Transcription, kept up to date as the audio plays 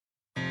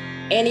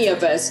Any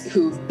of us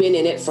who've been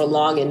in it for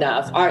long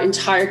enough, our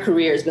entire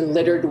career has been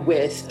littered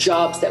with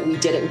jobs that we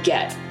didn't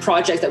get,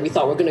 projects that we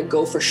thought were going to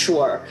go for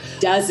sure.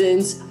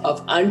 Dozens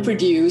of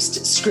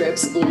unproduced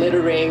scripts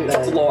littering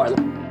the floor.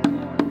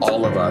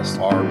 All of us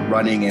are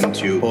running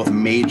into both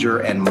major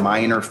and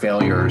minor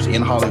failures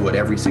in Hollywood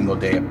every single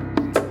day.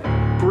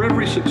 For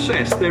every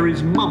success, there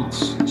is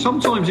months,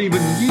 sometimes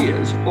even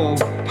years, of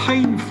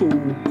painful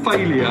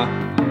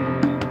failure.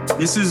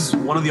 This is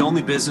one of the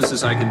only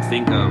businesses I can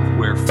think of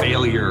where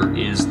failure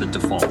is the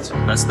default.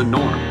 That's the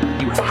norm.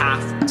 You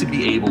have to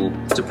be able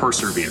to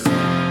persevere.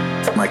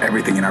 Like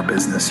everything in our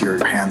business,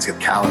 your hands get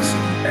callous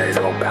and it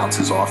all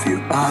bounces off you.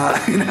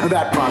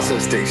 That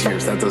process takes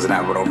years. That doesn't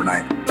happen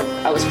overnight.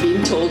 I was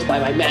being told by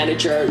my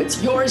manager,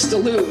 it's yours to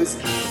lose.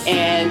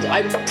 And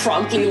I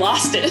promptly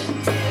lost it.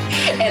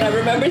 And I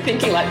remember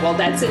thinking like, well,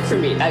 that's it for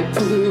me. I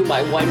blew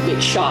my one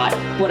big shot.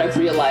 What I've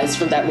realized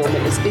from that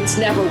moment is it's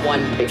never one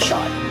big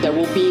shot. There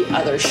will be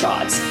other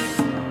shots.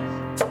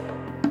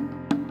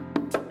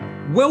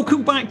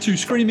 Welcome back to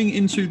Screaming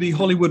into the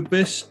Hollywood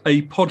Abyss,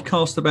 a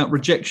podcast about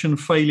rejection,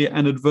 failure,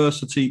 and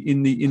adversity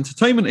in the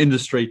entertainment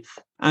industry.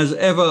 As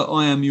ever,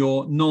 I am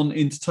your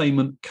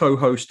non-entertainment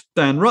co-host,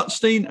 Dan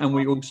Rutstein, and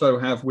we also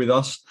have with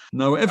us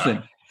Noah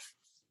Evelyn.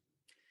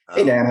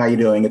 Hey, Dan, how you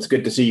doing? It's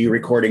good to see you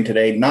recording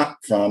today, not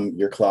from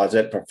your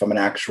closet, but from an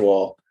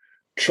actual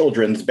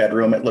children's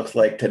bedroom, it looks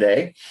like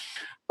today.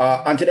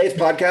 On today's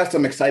podcast,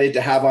 I'm excited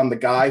to have on the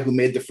guy who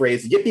made the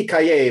phrase,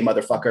 yippee-ki-yay,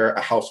 motherfucker,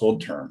 a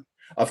household term.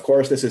 Of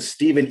course, this is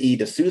Stephen E.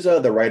 D'Souza,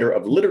 the writer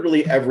of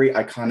literally every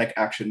iconic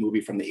action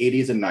movie from the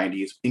 80s and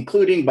 90s,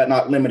 including but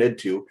not limited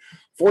to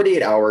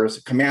 48 Hours,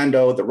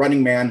 Commando, The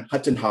Running Man,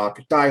 Hudson Hawk,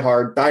 Die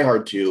Hard, Die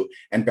Hard 2,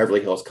 and Beverly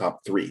Hills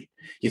Cop 3.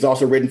 He's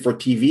also written for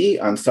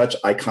TV on such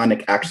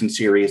iconic action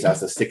series as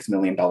The $6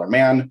 Million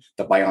Man,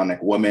 The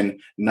Bionic Woman,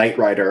 Knight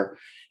Rider,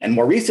 and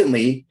more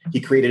recently,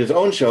 he created his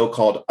own show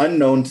called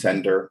Unknown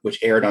Sender,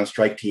 which aired on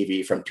Strike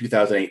TV from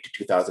 2008 to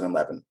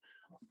 2011.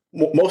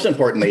 Most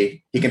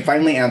importantly, he can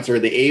finally answer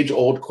the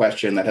age-old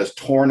question that has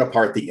torn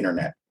apart the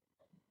internet.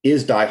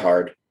 Is Die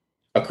Hard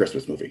a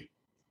Christmas movie?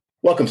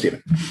 Welcome,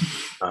 Stephen.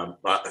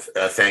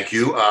 Thank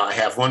you. I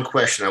have one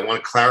question. I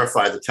want to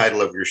clarify the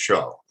title of your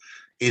show.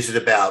 Is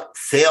it about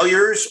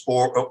failures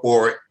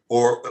or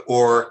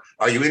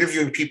are you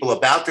interviewing people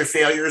about their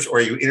failures or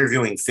are you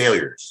interviewing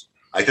failures?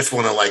 I just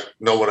want to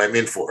know what I'm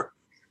in for.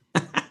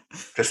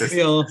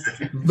 We are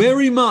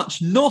very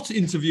much not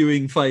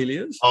interviewing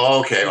failures. Oh,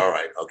 okay. All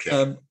right.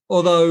 Okay.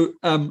 Although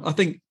I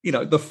think,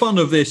 the fun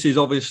of this is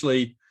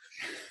obviously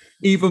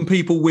even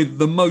people with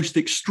the most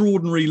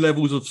extraordinary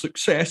levels of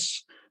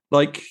success,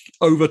 like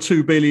over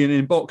 2 billion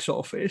in box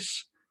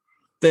office,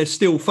 there's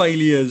still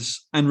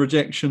failures and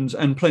rejections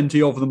and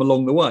plenty of them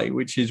along the way,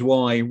 which is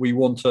why we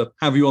want to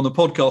have you on the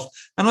podcast.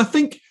 And I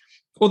think,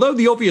 although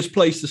the obvious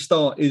place to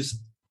start is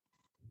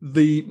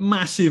the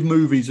massive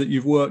movies that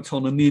you've worked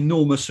on and the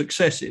enormous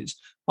successes,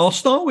 I'll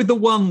start with the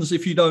ones,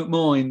 if you don't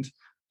mind,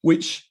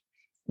 which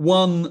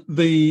won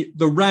the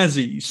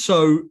Razzies.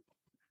 So do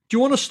you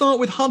want to start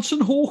with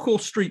Hudson Hawk or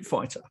Street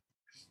Fighter?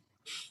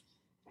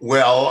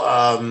 Well,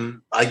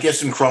 I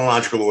guess in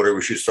chronological order,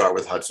 we should start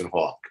with Hudson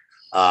Hawk.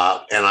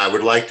 And I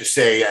would like to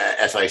say,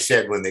 as I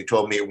said, when they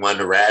told me it won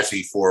the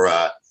Razzie for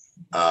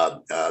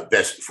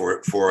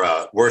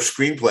worst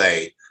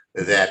screenplay,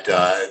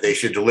 that they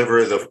should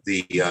deliver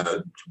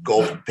the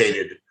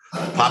gold-painted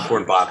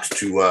popcorn box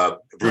to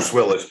Bruce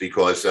Willis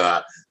because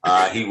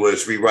he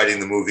was rewriting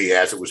the movie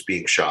as it was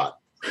being shot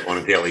on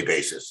a daily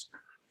basis.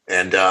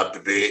 And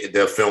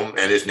the film,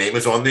 and his name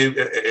is on the,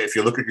 if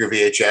you look at your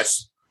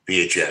VHS,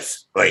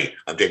 wait,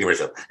 I'm taking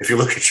myself. If you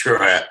look at your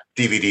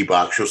DVD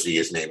box, you'll see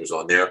his name is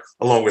on there,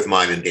 along with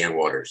mine and Dan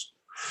Waters.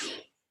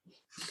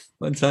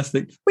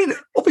 Fantastic. I mean,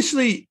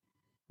 obviously,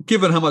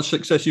 given how much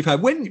success you've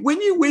had, when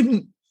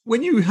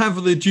you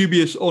have the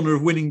dubious honor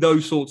of winning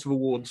those sorts of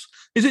awards,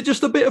 is it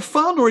just a bit of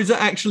fun, or is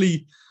it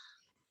actually,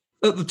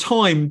 at the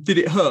time, did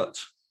it hurt?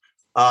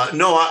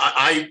 No,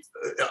 I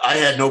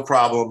had no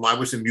problem. I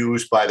was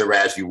amused by the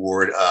Razzie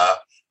Award.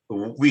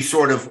 We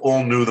sort of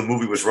all knew the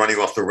movie was running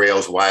off the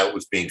rails while it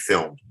was being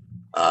filmed,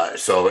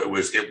 so it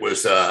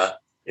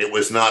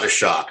was not a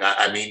shock.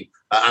 I mean,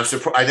 I'm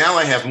surprised now.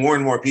 I have more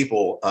and more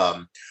people.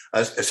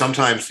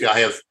 Sometimes I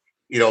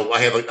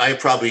have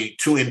probably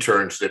 2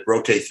 interns that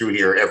rotate through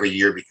here every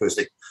year because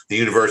the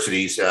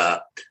universities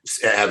have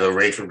an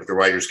arrangement with the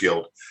Writers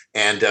Guild,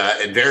 and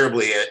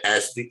invariably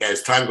as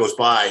time goes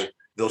by,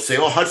 they'll say,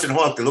 "Oh, Hudson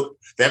Hawk,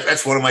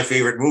 that's one of my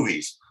favorite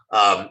movies."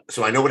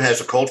 So I know it has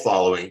a cult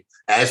following,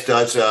 as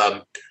does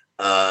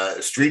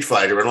Street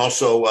Fighter, and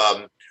also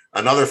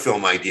another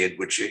film I did,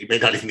 which you may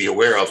not even be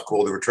aware of,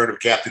 called The Return of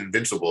Captain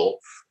Invincible,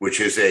 which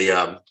is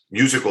a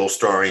musical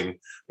starring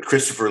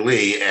Christopher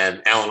Lee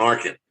and Alan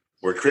Arkin,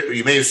 where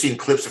you may have seen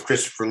clips of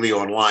Christopher Lee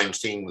online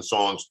singing the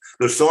songs.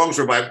 Those songs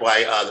are by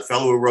the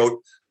fellow who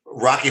wrote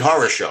Rocky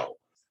Horror Show,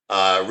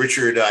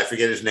 Richard, I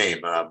forget his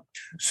name.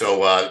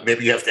 So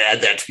maybe you have to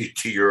add that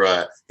to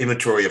your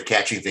inventory of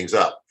catching things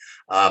up.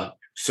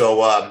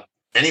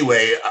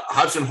 Anyway,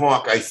 Hudson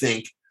Hawk, I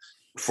think,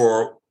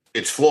 for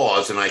its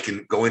flaws, and I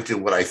can go into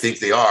what I think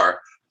they are.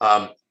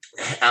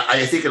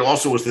 I think it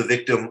also was the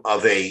victim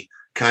of a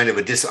kind of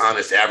a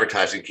dishonest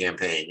advertising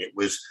campaign. It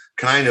was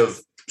kind of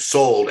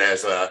sold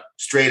as a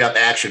straight up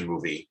action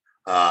movie,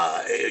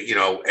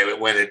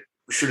 when it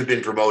should have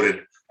been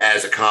promoted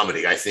as a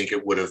comedy. I think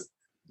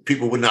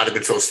people would not have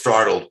been so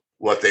startled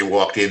what they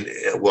walked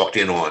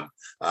in on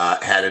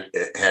had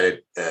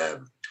it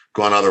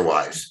gone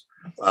otherwise.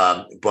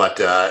 But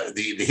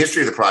the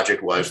history of the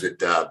project was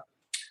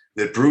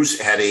that Bruce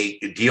had a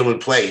deal in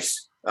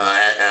place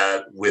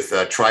with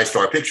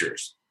TriStar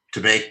Pictures to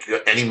make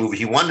any movie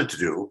he wanted to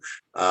do,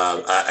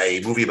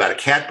 a movie about a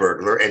cat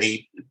burglar. And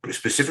he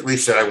specifically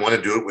said, I want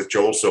to do it with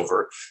Joel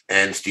Silver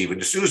and Steven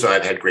D'Souza.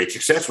 I've had great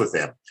success with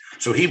them.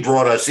 So he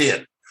brought us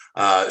in.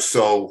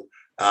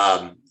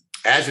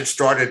 As it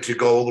started to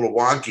go a little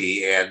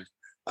wonky, and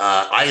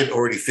I had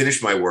already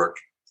finished my work,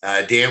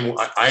 I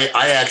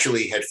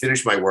actually had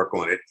finished my work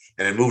on it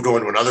and had moved on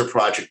to another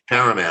project,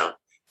 Paramount.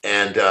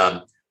 And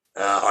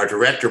our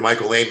director,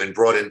 Michael Lehman,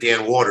 brought in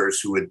Dan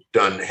Waters, who had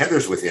done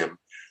Heathers with him,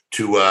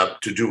 to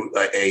do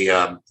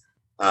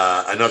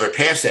another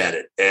pass at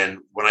it. And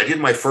when I did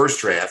my first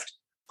draft,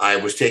 I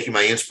was taking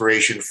my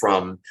inspiration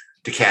from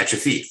To Catch a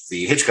Thief,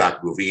 the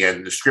Hitchcock movie,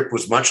 and the script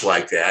was much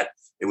like that.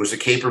 It was a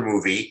caper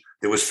movie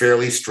that was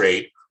fairly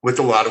straight with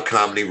a lot of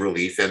comedy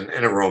relief and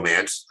a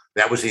romance.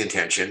 That was the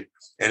intention.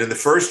 And in the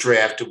first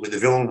draft, the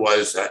villain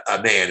was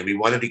a man, and we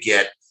wanted to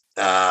get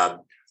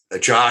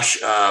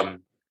Josh, I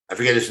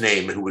forget his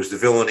name, who was the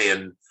villain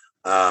in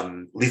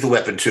Lethal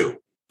Weapon 2.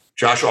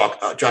 Josh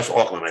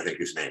Auckland, I think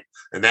his name.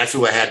 And that's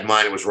who I had in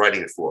mind and was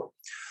writing it for.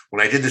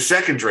 When I did the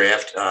second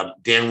draft,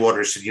 Dan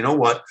Waters said, you know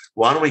what?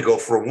 Why don't we go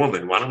for a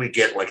woman? Why don't we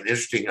get like an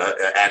interesting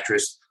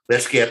actress?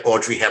 Let's get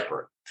Audrey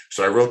Hepburn.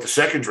 So I wrote the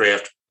second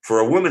draft for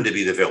a woman to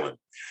be the villain.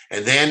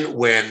 And then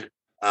when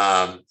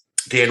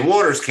Dan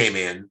Waters came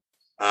in,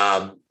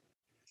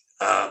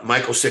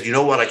 Michael said, you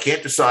know what? I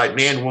can't decide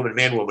man, woman.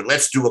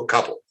 Let's do a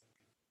couple,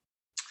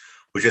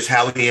 which is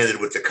how he ended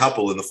with the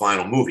couple in the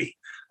final movie.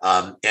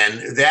 And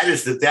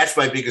that's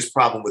my biggest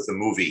problem with the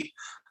movie.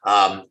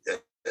 Assume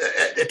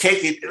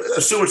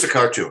it's a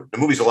cartoon. The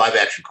movie's a live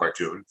action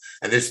cartoon,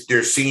 and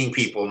there's singing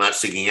people, not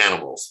singing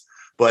animals.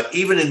 But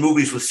even in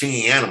movies with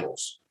singing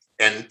animals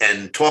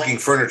and talking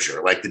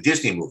furniture, like the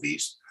Disney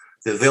movies,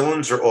 the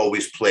villains are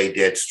always played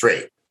dead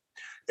straight.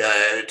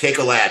 Take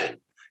Aladdin.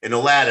 In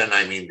Aladdin,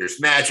 I mean,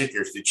 there's magic,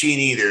 there's the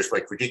genie, there's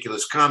like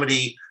ridiculous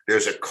comedy,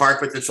 there's a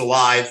carpet that's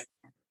alive,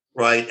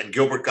 right? And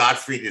Gilbert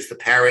Gottfried is the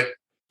parrot,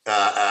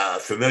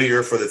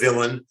 familiar for the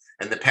villain,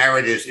 and the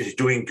parrot is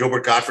doing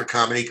Gilbert Gottfried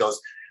comedy. He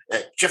goes,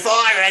 Jafar,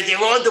 they're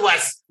on to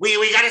us.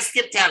 We got to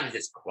skip town. And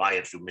just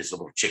quiet, you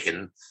miserable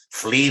chicken.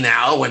 Flee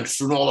now, and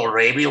soon all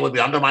Arabia will be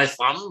under my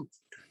thumb.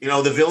 You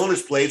know, the villain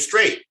is played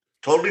straight,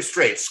 totally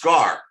straight.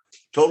 Scar,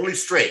 totally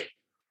straight.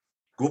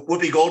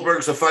 Whoopi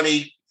Goldberg's a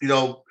funny,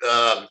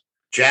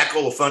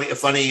 jackal, a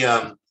funny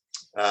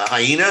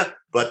hyena,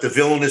 but the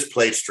villain is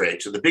played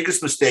straight. So the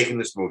biggest mistake in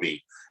this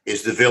movie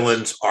is the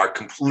villains are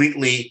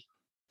completely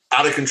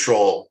out of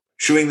control,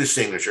 chewing the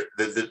signature,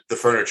 the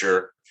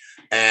furniture,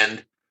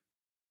 and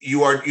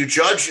you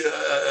judge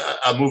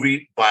a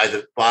movie by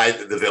the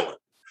villain.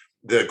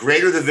 The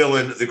greater the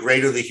villain, the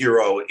greater the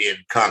hero in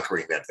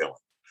conquering that villain.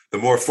 The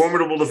more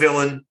formidable the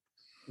villain,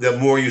 the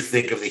more you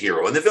think of the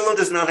hero. And the villain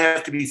does not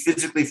have to be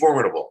physically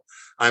formidable.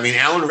 I mean,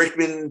 Alan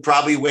Rickman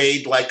probably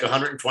weighed like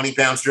 120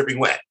 pounds dripping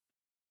wet.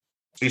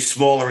 He's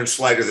smaller and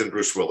slighter than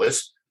Bruce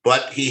Willis,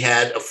 but he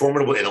had a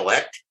formidable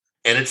intellect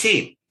and a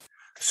team.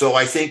 So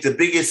I think the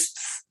biggest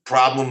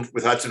problem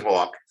with Hudson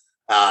Hawk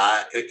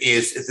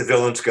is if the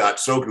villains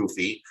got so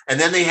goofy, and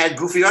then they had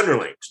goofy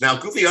underlings. Now,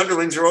 goofy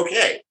underlings are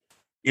okay,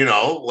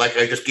 like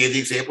I just gave the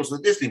examples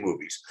of the Disney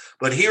movies.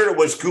 But here it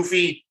was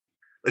goofy.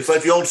 It's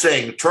like the old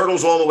saying,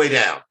 turtles all the way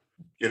down.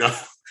 It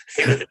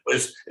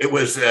was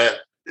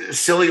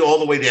silly all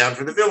the way down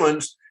for the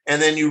villains,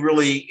 and then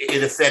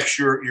it affects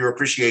your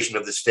appreciation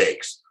of the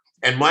stakes.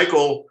 And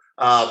Michael,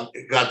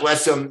 God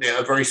bless him,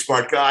 a very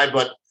smart guy,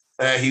 but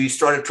he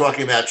started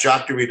talking about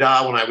Jacques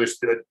Derrida when I was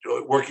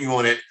working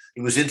on it.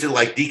 He was into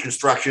like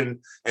deconstruction.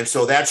 And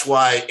so that's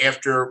why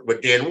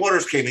when Dan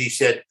Waters came in, he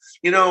said,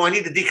 I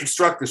need to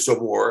deconstruct this some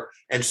more.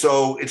 And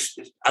so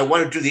I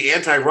want to do the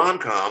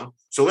anti-rom-com.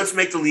 So let's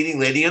make the leading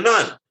lady a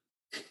nun.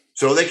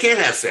 So they can't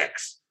have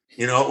sex.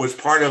 It was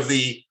part of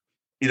the,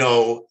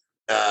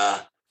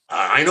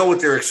 I know what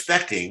they're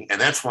expecting, and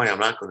that's why I'm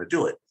not going to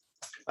do it.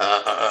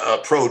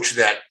 Approach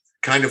that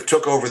kind of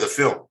took over the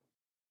film.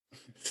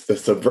 The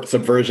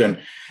subversion.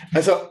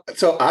 And so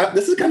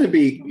this is going to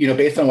be,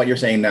 based on what you're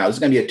saying now, this is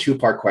going to be a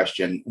two-part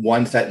question,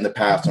 one set in the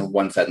past and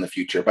one set in the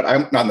future. But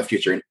I'm not in the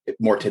future,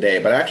 more today,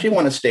 but I actually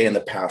want to stay in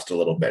the past a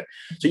little bit.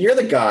 So you're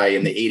the guy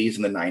in the 80s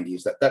and the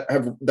 90s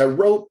that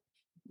wrote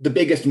the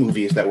biggest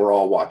movies that we're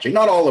all watching.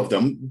 Not all of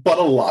them, but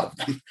a lot of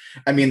them.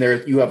 I mean,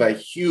 you have a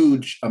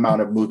huge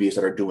amount of movies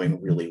that are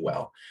doing really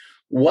well.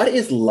 What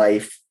is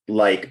life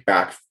like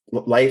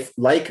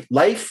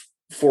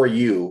for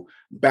you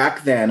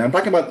back then? I'm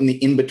talking about in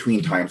the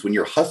in-between times when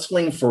you're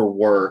hustling for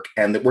work,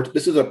 and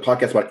this is a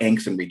podcast about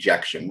angst and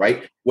rejection,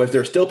 right? Was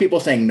there still people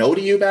saying no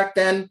to you back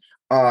then?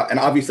 And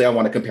obviously I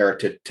want to compare it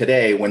to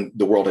today when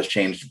the world has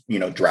changed,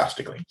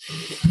 drastically.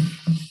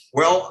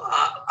 Well,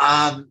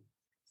 I've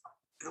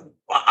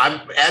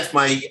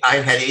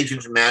had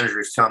agents and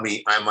managers tell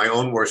me I'm my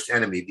own worst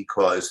enemy,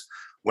 because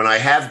when I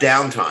have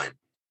downtime,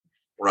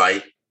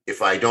 right,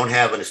 if I don't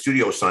have a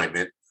studio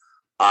assignment,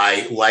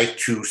 I like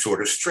to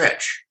sort of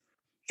stretch.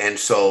 And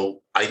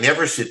so I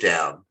never sit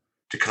down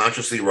to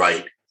consciously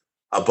write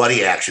a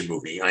buddy action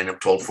movie. I'm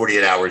told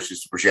 48 Hours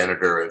is the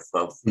progenitor of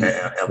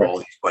all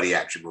these buddy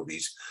action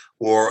movies,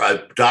 or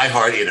a Die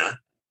Hard Inna,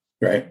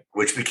 right,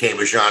 which became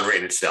a genre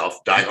in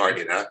itself. Die Hard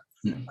Inna,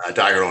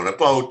 Die Hard on a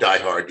boat, Die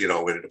Hard, in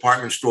a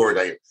department store.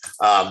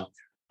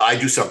 I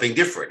do something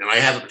different, and I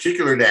have a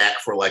particular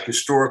knack for like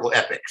historical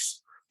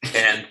epics.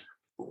 And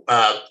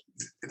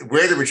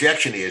where the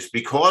rejection is,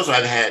 because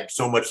I've had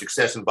so much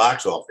success in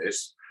box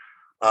office,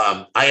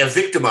 I have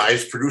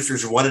victimized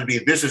producers who wanted to be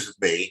in business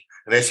with me.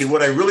 And I say,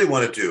 what I really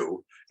want to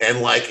do,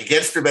 and like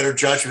against their better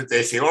judgment,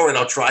 they say, all right,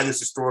 I'll try this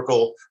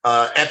historical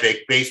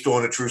epic based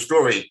on a true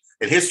story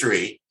in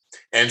history.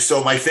 And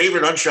so my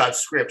favorite unshot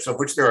scripts, of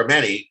which there are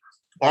many,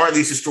 are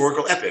these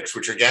historical epics,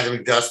 which are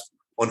gathering dust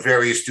on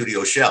various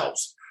studio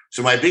shelves.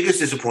 So my biggest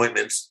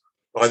disappointments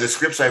are the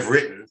scripts I've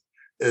written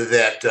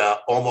that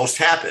almost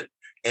happened.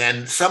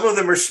 And some of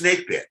them are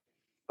snake bit.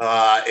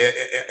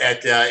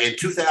 In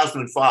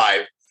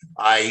 2005,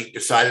 I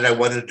decided I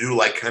wanted to do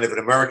like kind of an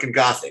American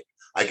Gothic.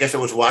 I guess I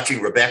was watching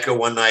Rebecca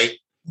one night.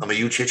 I'm a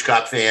huge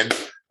Hitchcock fan.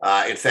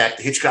 In fact,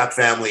 the Hitchcock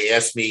family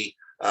asked me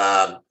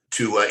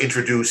to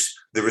introduce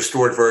the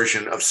restored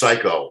version of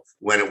Psycho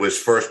when it was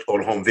first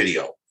on home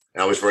video.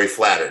 And I was very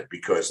flattered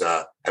because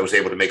I was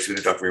able to make some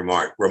introductory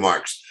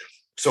remarks.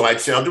 So I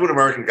said, I'll do an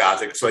American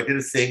Gothic. So I did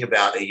a thing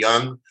about a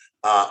young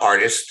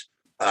artist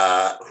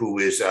who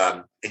is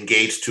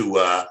engaged to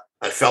a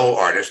fellow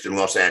artist in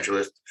Los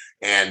Angeles.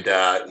 And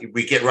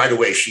we get right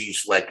away,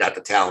 she's like got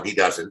the talent, he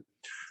doesn't.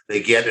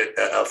 They get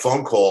a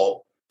phone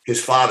call.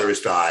 His father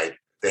has died.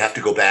 They have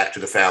to go back to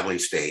the family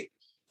estate.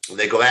 When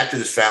they go back to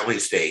this family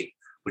estate,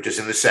 which is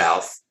in the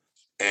South,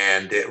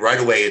 and right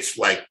away it's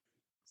like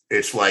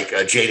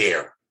Jane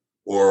Eyre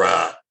or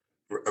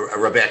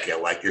Rebecca.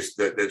 Like it's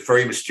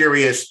very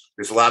mysterious.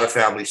 There's a lot of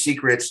family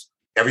secrets.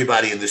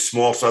 Everybody in this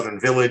small southern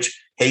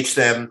village hates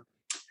them.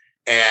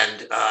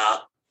 And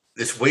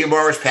this William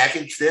Morris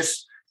packaged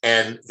this,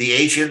 and the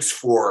agents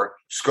for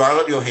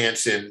Scarlett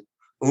Johansson,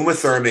 Uma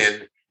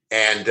Thurman,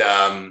 and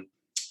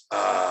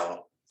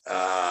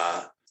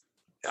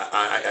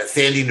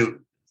Thandie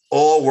Newton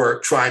all were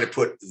trying to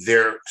put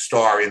their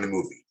star in the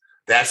movie.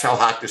 That's how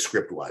hot the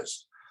script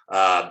was.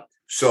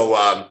 So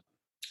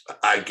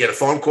I get a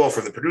phone call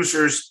from the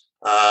producers.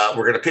 We're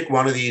going to pick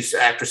one of these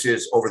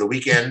actresses over the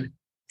weekend,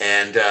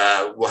 and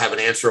we'll have an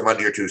answer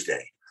Monday or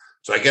Tuesday.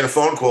 So I get a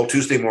phone call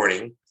Tuesday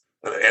morning,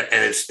 and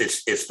it's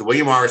the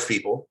William Morris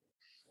people,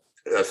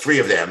 three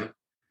of them,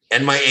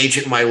 and my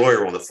agent and my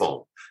lawyer on the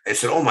phone. I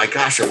said, oh my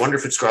gosh, I wonder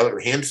if it's Scarlett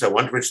Johansson. I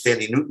wonder if it's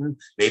Thandie Newton.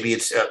 Maybe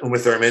it's Uma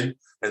Thurman.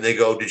 And they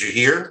go, did you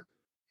hear?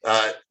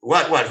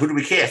 What? Who do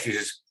we cast? He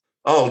says,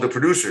 oh, the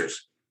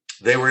producers.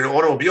 They were in an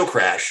automobile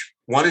crash.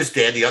 One is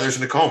dead. The other's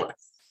in a coma.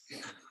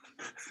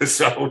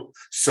 So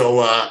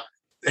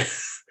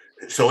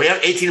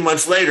 18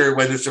 months later,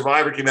 when the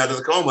survivor came out of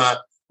the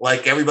coma,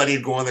 like everybody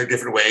had gone their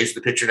different ways.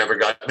 The picture never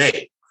got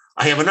made.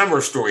 I have a number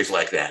of stories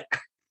like that.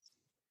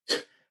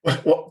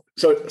 Well,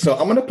 so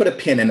I'm going to put a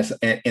pin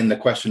in the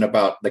question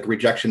about like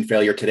rejection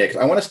failure today,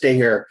 because I want to stay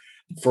here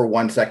for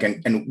 1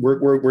 second, and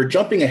we're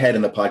jumping ahead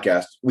in the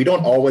podcast. We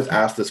don't always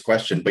ask this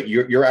question, but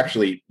you're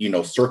actually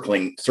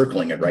circling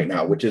it right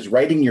now, which is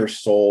writing your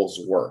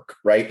soul's work.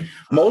 Right?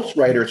 Most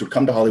writers would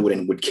come to Hollywood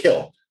and would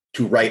kill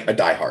to write a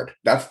Die Hard.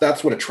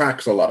 That's what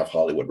attracts a lot of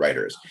Hollywood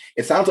writers.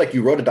 It sounds like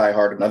you wrote a Die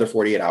Hard, another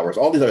 48 Hours,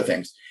 all these other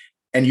things,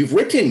 and you've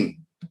written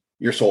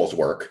your soul's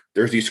work.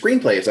 There's these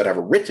screenplays that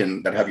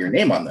have your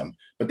name on them,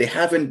 but they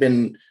haven't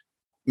been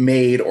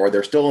made, or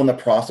they're still in the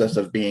process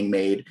of being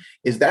made.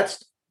 Is that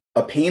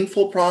a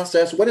painful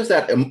process? What is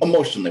that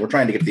emotionally? We're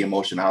trying to get to the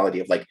emotionality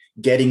of like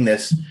getting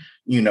this,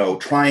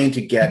 trying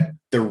to get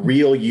the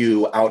real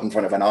you out in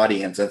front of an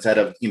audience instead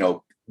of,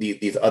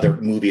 these other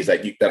movies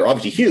that are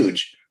obviously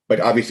huge,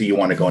 but obviously you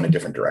want to go in a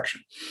different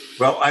direction.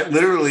 Well,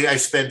 I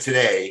spent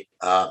today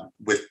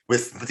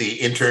with the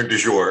intern du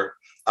jour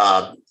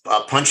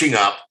punching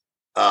up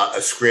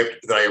a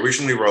script that I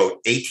originally wrote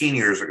 18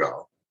 years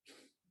ago,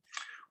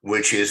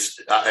 which is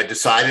I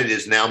decided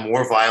is now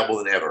more viable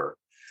than ever,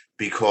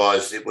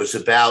 because it was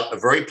about a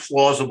very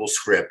plausible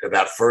script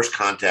about first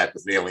contact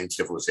with an alien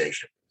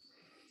civilization,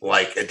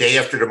 like A Day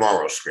After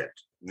Tomorrow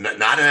script,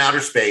 not in outer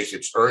space.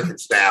 It's Earth,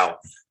 it's now,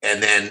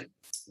 and then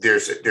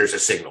there's a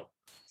signal,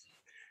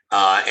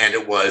 and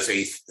it was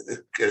a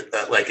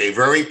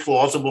very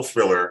plausible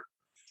thriller.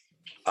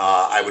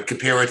 I would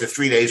compare it to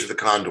 3 Days of the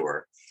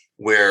Condor,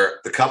 where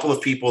the couple of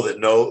people that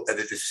know that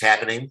this is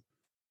happening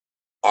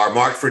are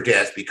marked for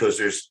death because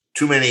there's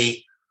too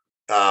many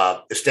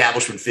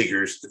establishment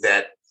figures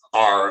that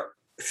are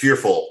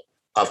fearful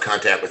of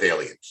contact with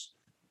aliens.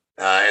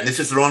 And this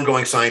is an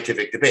ongoing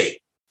scientific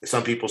debate.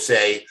 Some people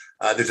say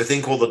there's a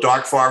thing called the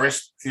dark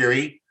forest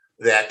theory,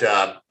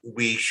 that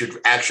we should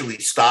actually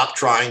stop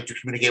trying to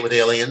communicate with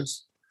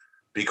aliens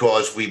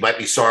because we might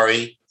be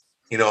sorry,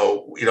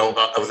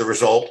 of the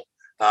result.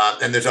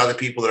 And there's other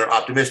people that are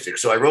optimistic.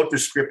 So I wrote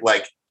this script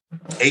like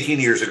 18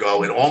 years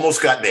ago. It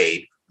almost got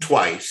made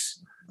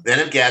twice. Then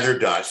it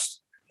gathered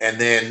dust. And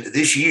then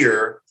this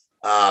year,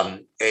 a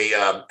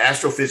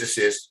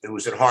astrophysicist who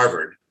was at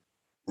Harvard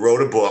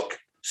wrote a book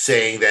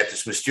saying that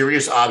this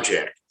mysterious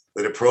object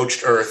that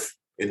approached Earth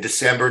in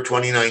December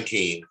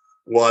 2019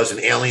 was an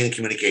alien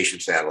communication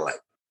satellite.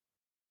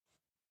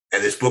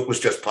 And this book was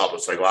just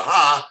published. I go,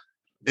 aha,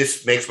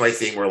 this makes my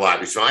thing more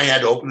lively. So I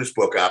had to open this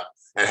book up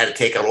and had to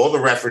take out all the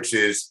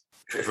references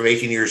from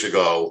 18 years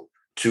ago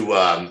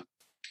to,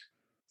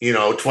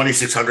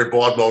 2600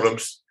 baud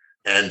modems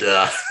and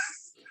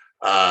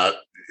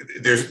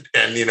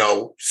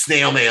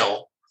snail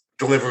mail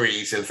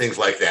deliveries and things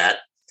like that.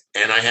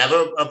 And I have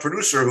a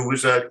producer who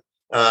was,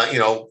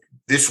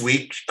 this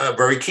week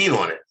very keen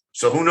on it.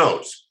 So who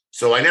knows?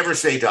 So I never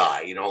say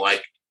die.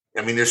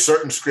 There's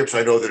certain scripts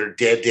I know that are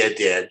dead.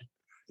 The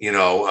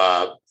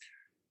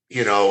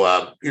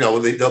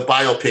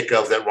biopic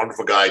of that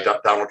wonderful guy,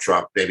 Donald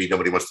Trump. Maybe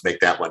nobody wants to make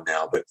that one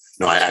now, but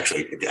no, I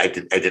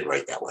didn't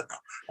write that one.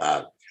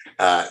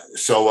 I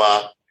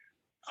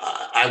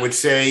would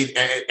say,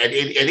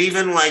 and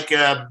even like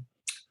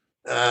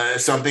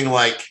something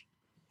like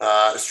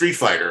Street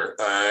Fighter.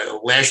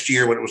 Last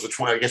year, when it was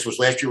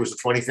last year was the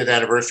 25th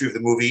anniversary of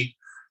the movie,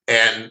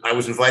 and I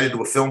was invited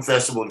to a film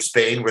festival in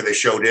Spain where they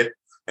showed it,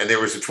 and there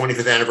was a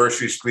 25th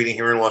anniversary screening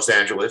here in Los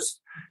Angeles,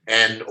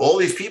 and all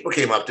these people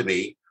came up to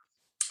me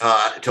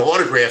to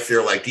autograph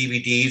their like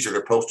DVDs or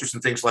their posters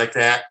and things like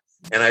that.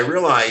 And I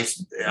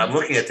realized, I'm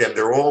looking at them,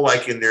 they're all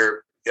like in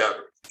their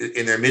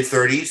mid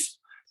 30s.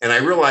 And I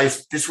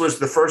realized this was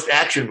the first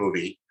action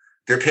movie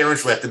their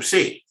parents let them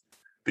see,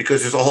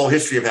 because there's a whole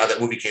history of how that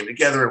movie came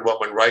together and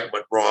what went right and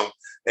went wrong.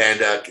 And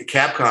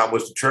Capcom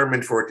was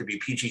determined for it to be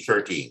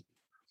PG-13.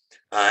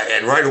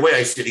 And right away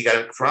I said, he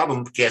got a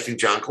problem casting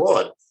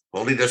Jean-Claude.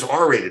 Only does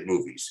R-rated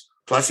movies.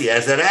 Plus he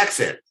has that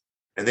accent.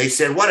 And they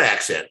said, what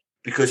accent?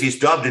 Because he's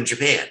dubbed in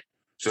Japan.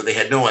 So they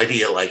had no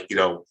idea,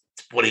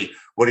 what he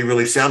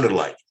really sounded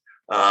like.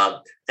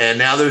 And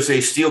now there's a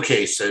new steel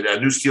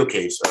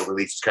case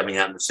release coming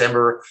out in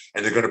December,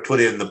 and they're going to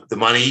put in the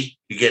money.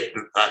 You get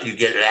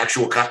an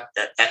actual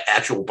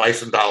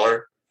bison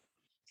dollar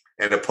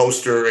and a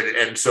poster,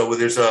 and so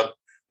there's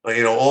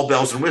all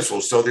bells and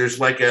whistles. So there's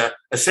like a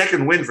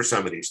second win for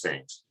some of these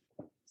things.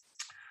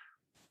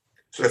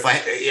 So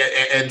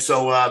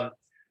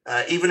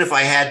even if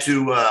I had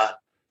to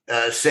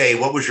say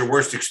what was your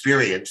worst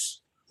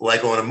experience,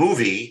 like on a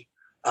movie.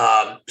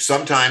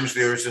 Sometimes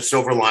there's a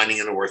silver lining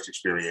in the worst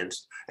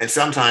experience, and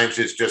sometimes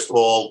it's just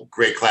all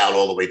gray cloud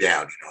all the way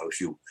down.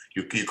 If you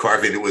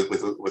carve it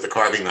with a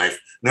carving knife,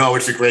 no,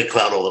 it's a gray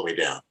cloud all the way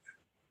down.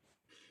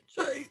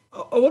 So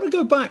I want to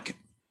go back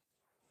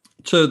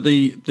to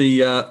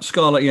the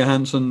Scarlett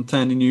Johansson,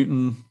 Thandie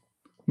Newton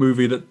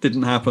movie that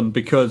didn't happen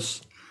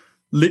because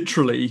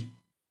literally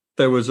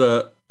there was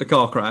a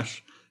car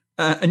crash,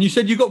 and you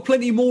said you got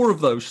plenty more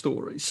of those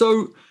stories.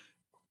 So.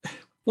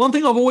 One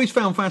thing I've always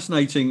found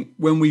fascinating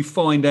when we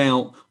find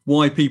out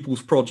why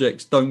people's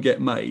projects don't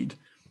get made,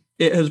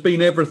 it has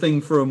been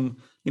everything from,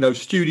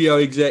 studio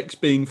execs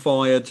being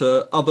fired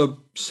to other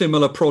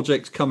similar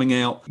projects coming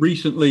out.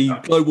 Recently,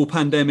 global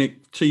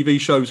pandemic TV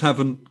shows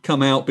haven't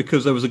come out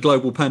because there was a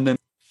global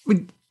pandemic.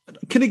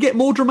 Can it get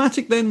more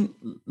dramatic than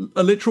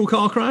a literal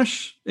car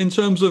crash in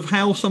terms of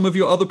how some of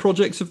your other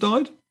projects have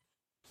died?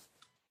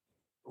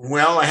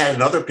 Well, I had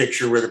another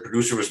picture where the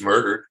producer was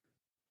murdered.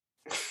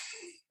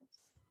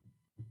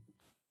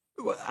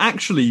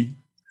 Actually,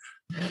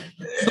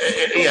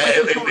 it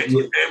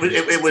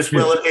was.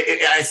 Well,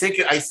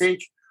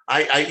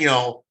 I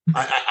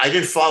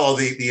didn't follow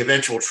the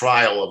eventual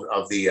trial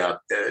of the,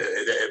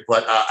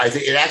 but I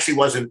think it actually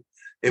wasn't.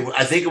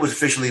 I think it was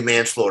officially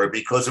manslaughter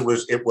because it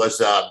was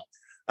an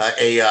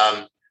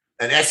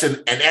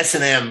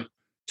S&M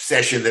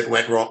session that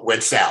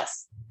went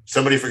south.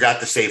 Somebody forgot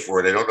the safe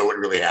word. I don't know what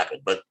really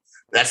happened, but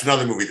that's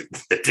another movie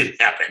that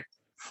didn't happen.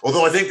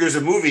 Although I think there's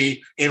a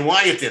movie in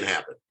why it didn't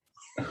happen.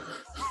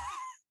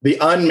 The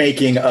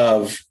unmaking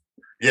of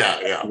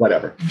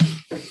whatever.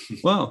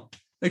 Wow,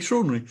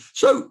 extraordinary.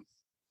 So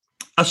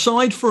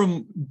aside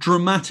from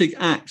dramatic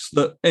acts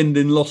that end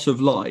in loss of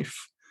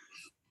life,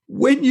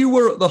 when you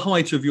were at the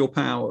height of your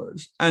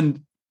powers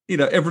and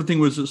everything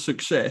was a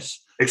success.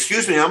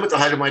 Excuse me, I'm at the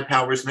height of my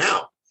powers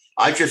now.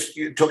 I just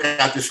took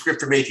out the script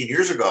from 18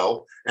 years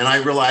ago and I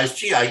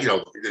realized,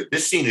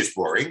 this scene is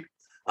boring.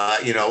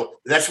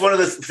 That's one of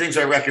the things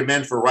I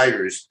recommend for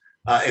writers.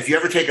 If you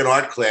ever take an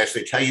art class,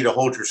 they tell you to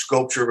hold your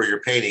sculpture or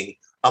your painting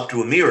up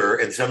to a mirror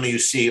and suddenly you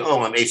see,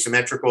 I'm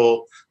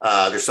asymmetrical.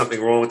 There's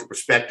something wrong with the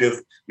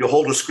perspective. You'll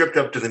hold a script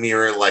up to the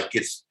mirror like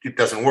it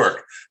doesn't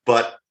work.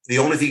 But the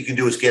only thing you can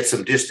do is get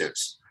some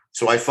distance.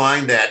 So I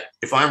find that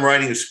if I'm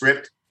writing a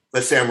script,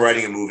 let's say I'm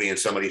writing a movie and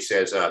somebody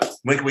says,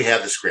 when can we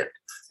have the script?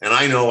 And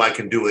I know I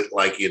can do it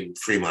like in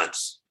 3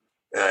 months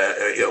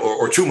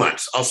or 2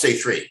 months. I'll say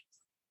 3.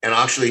 And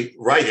I'll actually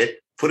write it,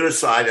 put it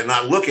aside and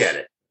not look at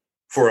it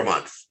for a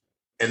month.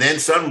 And then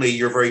suddenly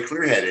you're very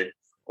clear-headed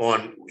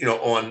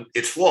on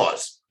its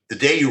flaws. The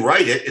day you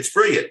write it, it's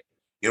brilliant.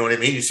 You know what I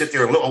mean? You sit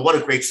there and look, oh, what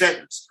a great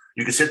sentence.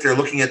 You can sit there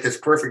looking at this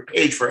perfect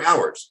page for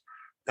hours.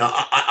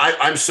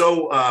 I'm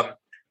so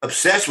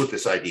obsessed with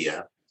this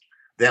idea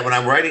that when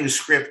I'm writing a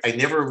script, I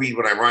never read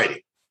what I'm writing.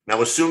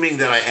 Now, assuming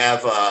that I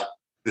have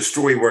the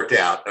story worked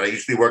out, and I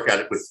usually work out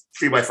it with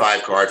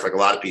 3x5 cards, like a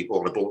lot of people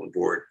on a bulletin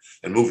board,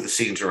 and move the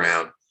scenes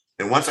around.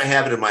 And once I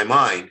have it in my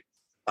mind,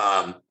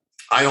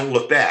 I don't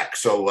look back.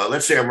 So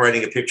let's say I'm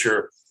writing a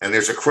picture and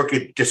there's a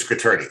crooked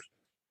district attorney.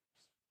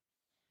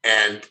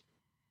 And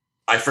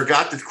I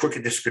forgot the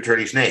crooked district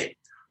attorney's name.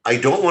 I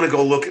don't want to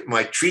go look at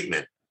my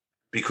treatment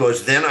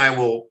because then I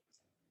will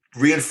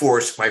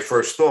reinforce my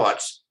first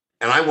thoughts.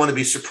 And I want to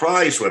be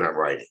surprised when I'm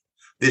writing.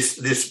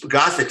 This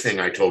Gothic thing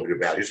I told you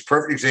about is a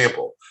perfect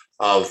example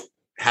of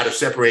how to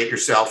separate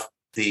yourself,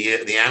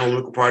 the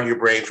analytical part of your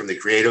brain from the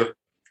creative.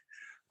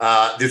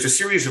 There's a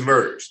series of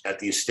murders at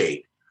the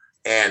estate,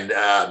 and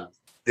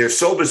they're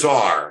so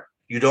bizarre,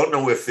 you don't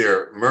know if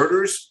they're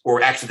murders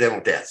or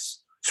accidental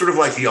deaths, sort of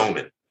like The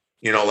Omen.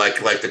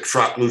 Like the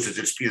truck loses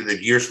its speed, the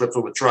gear slips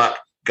on the truck,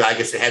 guy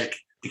gets the head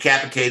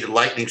decapitated,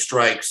 lightning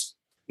strikes.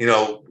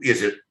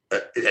 Is it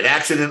an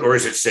accident or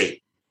is it Satan?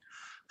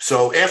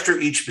 So after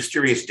each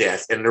mysterious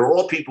death, and they're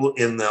all people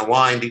in the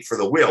line for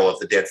the will of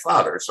the dead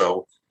father.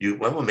 So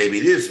maybe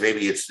it is,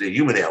 maybe it's the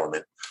human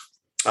element.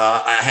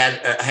 I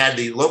had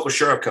the local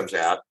sheriff comes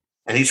out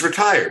and he's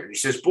retired. He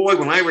says, boy,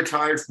 when I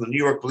retired from the New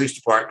York Police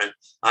Department,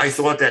 I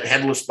thought that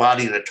headless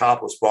body in a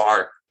topless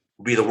bar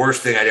would be the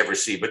worst thing I'd ever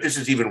see. But this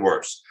is even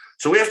worse.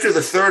 So after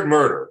the third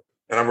murder,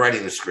 and I'm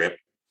writing the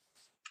script,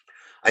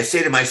 I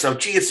say to myself,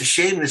 gee, it's a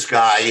shame this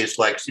guy is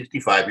like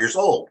 65 years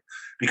old.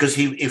 Because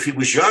if he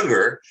was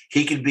younger,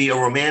 he could be a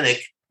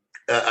romantic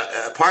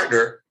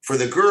partner for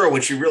the girl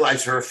when she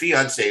realizes her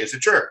fiance is a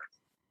jerk.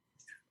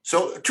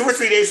 So 2 or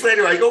 3 days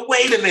later, I go,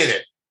 wait a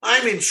minute,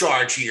 I'm in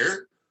charge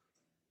here.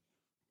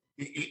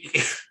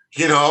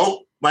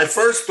 My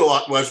first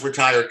thought was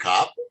retired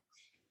cop,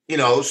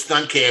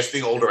 stunt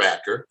casting, older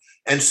actor.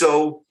 And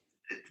so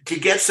to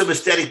get some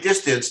aesthetic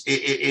distance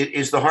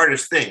is the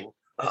hardest thing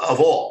of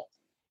all.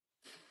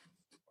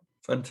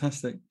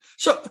 Fantastic.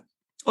 So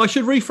I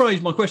should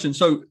rephrase my question.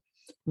 So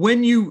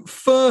when you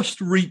first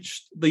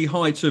reached the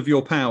height of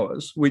your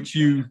powers, which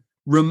you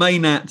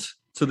remain at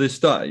to this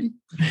day.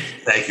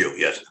 Thank you.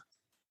 Yes.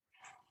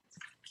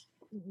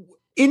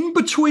 In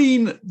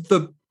between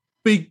the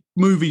big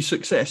movie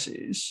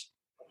successes,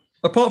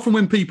 apart from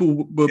when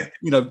people were,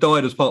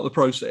 died as part of the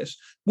process,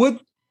 were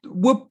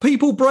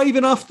people brave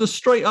enough to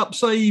straight up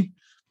say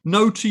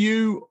no to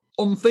you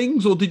on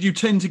things, or did you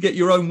tend to get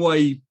your own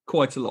way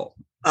quite a lot?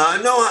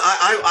 No,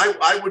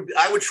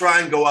 I would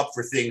try and go up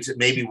for things that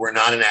maybe were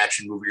not an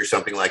action movie or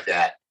something like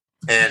that,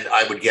 and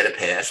I would get a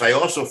pass. I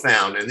also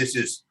found, and this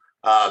is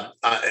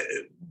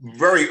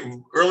very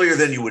earlier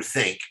than you would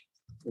think,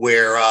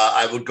 where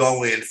I would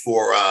go in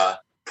for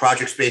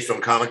projects based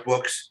on comic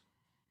books,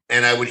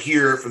 and I would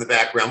hear from the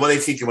background, well, they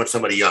think they want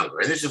somebody younger,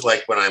 and this is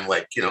like when I'm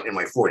like in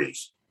my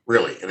 40s.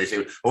 Really, and they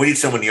say, "Oh, we need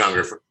someone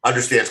younger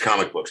understands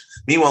comic books."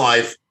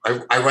 Meanwhile,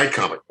 I write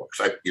comic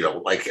books. I've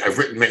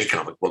written many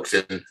comic books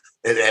that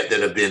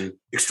have been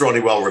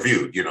extraordinarily well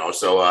reviewed.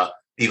 So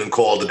even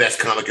called the best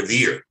comic of the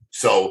year.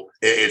 So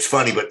it's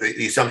funny, but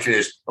the assumption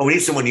is, oh, we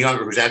need someone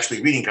younger who's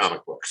actually reading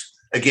comic books.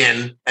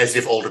 Again, as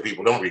if older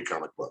people don't read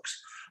comic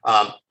books.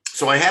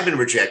 So I have been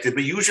rejected,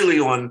 but usually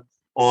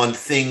on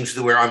things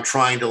where I'm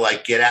trying to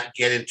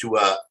get into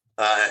a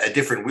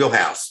different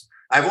wheelhouse.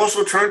 I've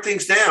also turned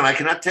things down. I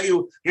cannot tell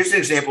you. Here's an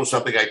example of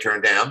something I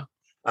turned down.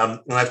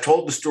 And I've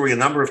told the story a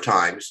number of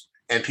times,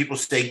 and people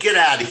say, get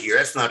out of here.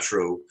 That's not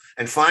true.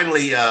 And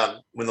finally,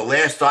 when the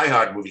last Die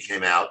Hard movie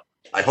came out,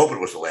 I hope it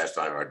was the last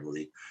Die Hard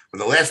movie.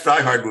 When the last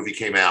Die Hard movie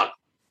came out,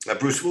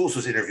 Bruce Willis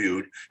was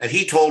interviewed, and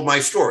he told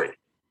my story.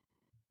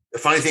 The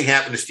funny thing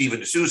happened to Steven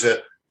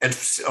D'Souza, and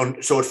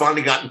so it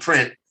finally got in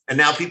print. And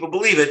now people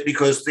believe it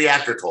because the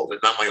actor told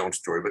it, not my own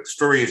story. But the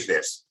story is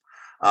this.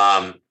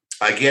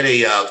 I get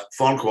a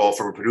phone call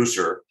from a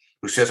producer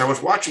who says, I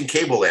was watching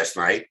cable last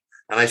night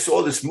and I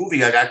saw this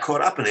movie. I got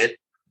caught up in it.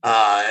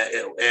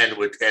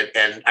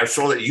 And I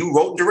saw that you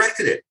wrote and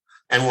directed it.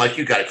 And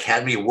you got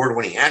Academy Award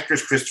winning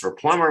actors, Christopher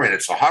Plummer, and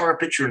it's a horror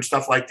picture and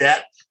stuff like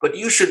that. But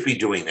you should be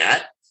doing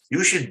that.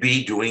 You should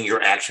be doing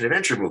your action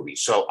adventure movie.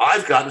 So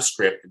I've got a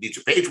script that needs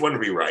a page 1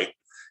 rewrite.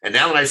 And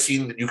now that I've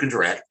seen that you can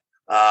direct,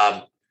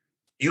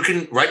 you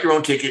can write your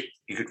own ticket.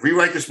 You could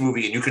rewrite this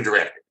movie and you can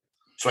direct it.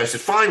 So I said,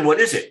 fine, what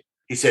is it?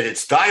 He said,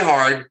 it's Die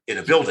Hard in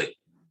a building.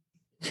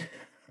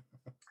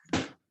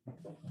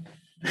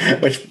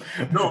 Which,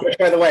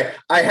 by the way,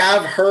 I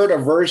have heard a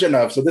version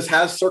of, so this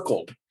has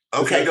circled.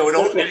 Okay,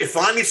 it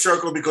finally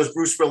circled because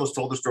Bruce Willis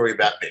told the story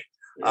about me.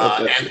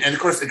 And of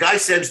course, the guy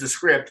sends the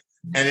script,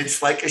 and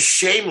it's like a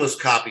shameless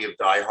copy of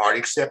Die Hard,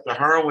 except the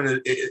heroine,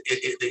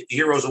 the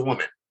hero's a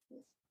woman.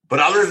 But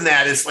other than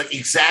that, it's like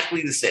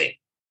exactly the same.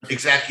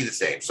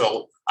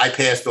 So I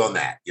passed on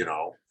that,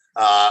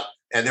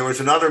 And there was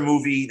another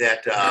movie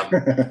that,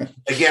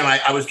 again,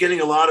 I was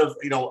getting a lot of,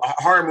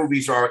 horror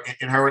movies are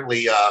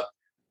inherently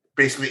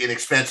basically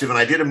inexpensive. And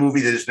I did a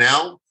movie that is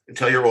now, and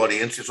tell your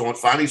audience, it's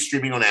finally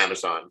streaming on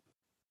Amazon,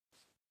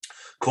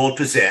 called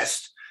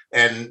Possessed.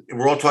 And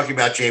we're all talking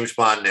about James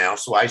Bond now.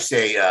 So I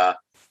say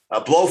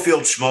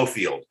Blowfield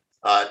Schmofield.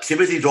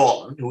 Timothy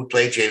Dalton, who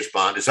played James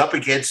Bond, is up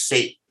against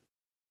Satan.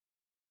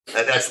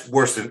 That's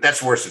worse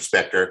than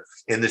Spectre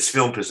in this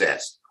film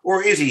Possessed.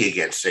 Or is he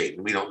against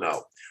Satan? We don't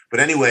know. But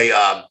anyway,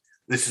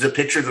 this is a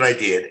picture that I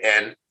did.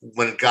 And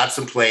when it got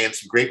some play and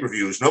some great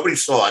reviews, nobody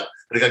saw it,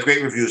 but it got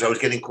great reviews. I was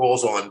getting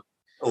calls on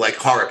like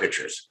horror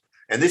pictures.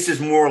 And this is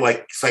more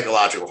like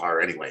psychological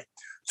horror anyway.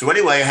 So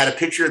anyway, I had a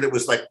picture that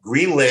was like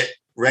green lit,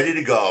 ready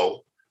to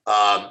go.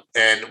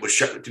 And it was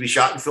to be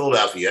shot in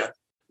Philadelphia.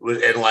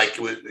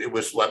 It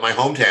was like my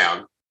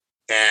hometown.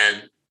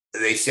 And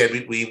they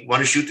said, we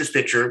want to shoot this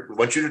picture. We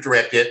want you to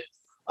direct it.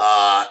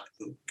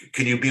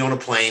 Can you be on a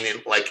plane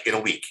in a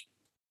week?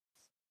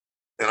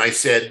 And I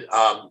said,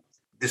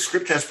 the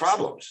script has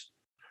problems.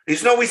 He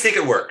said, no, we think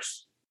it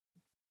works.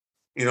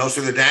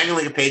 So they're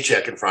dangling a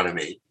paycheck in front of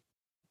me,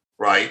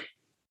 right,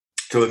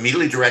 to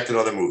immediately direct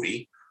another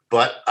movie.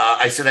 But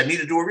I said, I need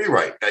to do a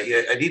rewrite.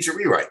 I need to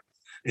rewrite.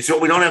 He said,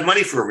 we don't have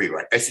money for a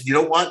rewrite. I said, you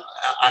know what?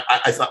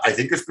 I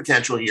think there's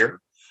potential here.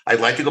 I'd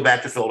like to go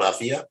back to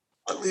Philadelphia.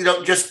 I'll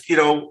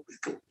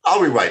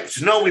rewrite. He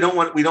said, no, we don't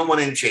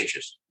want any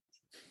changes.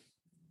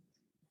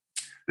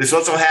 This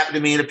also happened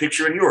to me in a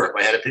picture in Europe.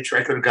 I had a picture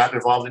I could have gotten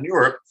involved in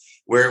Europe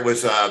where it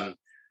was,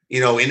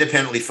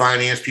 independently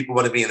financed. People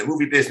want to be in the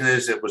movie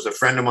business. It was a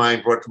friend of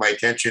mine brought to my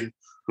attention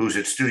who's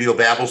at Studio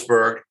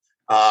Babelsberg.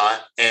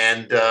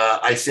 And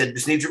I said,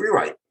 this needs a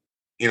rewrite,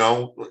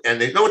 and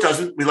they, no, it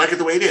doesn't. We like it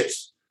the way it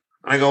is.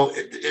 And I go,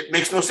 it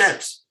makes no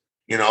sense.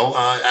 One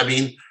of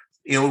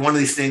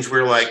these things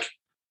where like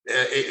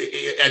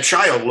a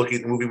child looking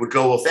at the movie would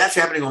go, well, if that's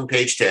happening on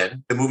page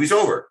 10, the movie's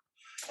over.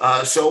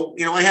 So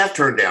I have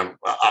turned down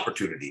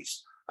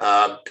opportunities.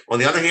 On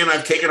the other hand,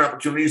 I've taken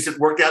opportunities that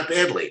worked out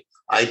badly.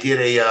 I did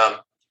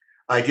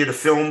a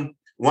film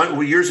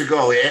years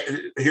ago.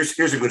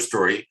 Here's a good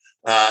story.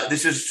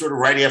 This is sort of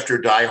right after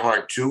Die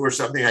Hard 2 or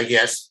something, I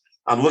guess.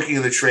 I'm looking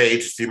in the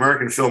trades, it's the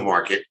American film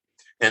market,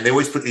 and they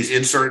always put these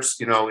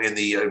inserts, in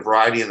the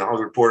Variety and the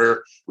Hollywood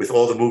Reporter with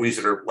all the movies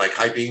that are like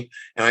hyping.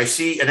 And I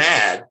see an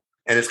ad,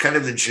 and it's kind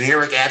of the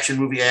generic action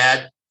movie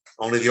ad.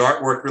 Only the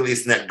artwork really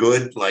isn't that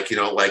good. What's his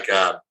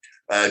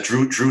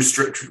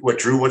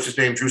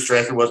name? Drew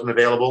Strachman wasn't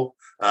available.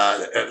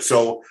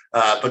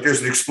 But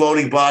there's an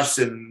exploding bus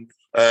and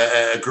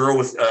a girl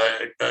with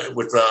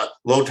a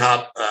low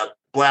top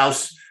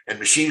blouse and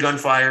machine gun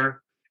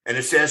fire. And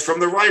it says, from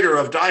the writer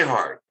of Die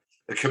Hard,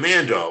 The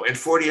Commando, and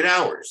 48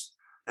 Hours.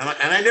 And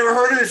I never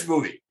heard of this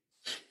movie.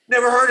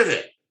 Never heard of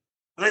it.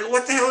 And I go,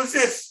 what the hell is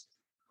this?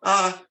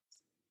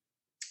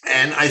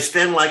 And I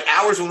spend like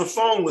hours on the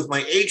phone with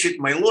my agent,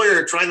 my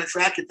lawyer, trying to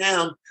track it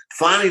down.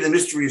 Finally, the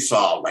mystery is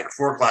solved, like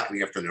 4:00 in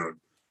the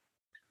afternoon.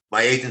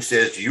 My agent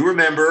says, do you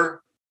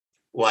remember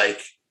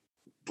like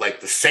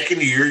the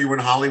second year you were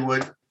in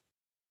Hollywood,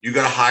 you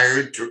got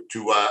hired to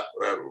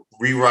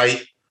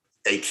rewrite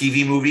a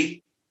TV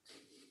movie,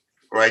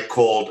 right,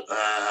 called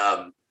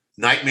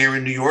Nightmare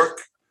in New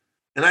York?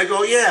 And I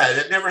go, yeah,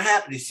 that never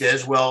happened. He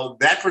says, well,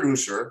 that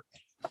producer,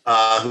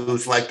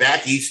 who's like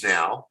back east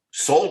now,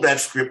 sold that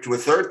script to a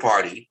third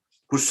party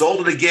who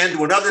sold it again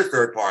to another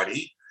third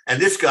party. And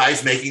this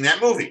guy's making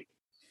that movie.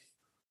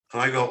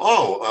 And I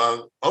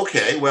go,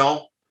 okay,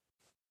 well,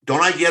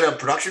 don't I get a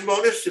production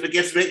bonus if it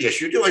gets made? Yes,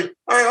 you do. All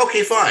right,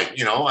 okay, fine.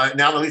 Now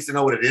at least I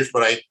know what it is,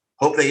 but I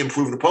hope they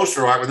improve the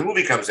poster art when the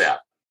movie comes out.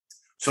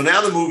 So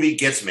now the movie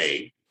gets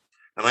made,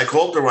 and I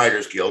call up the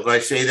Writers Guild, and I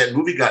say that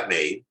movie got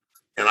made,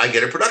 and I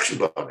get a production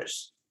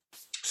bonus.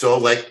 So,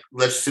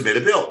 let's submit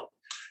a bill.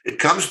 It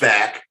comes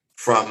back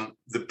from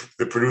the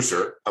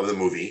producer of the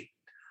movie.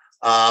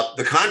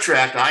 The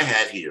contract I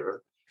have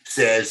here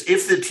says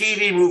if the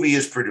TV movie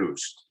is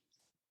produced,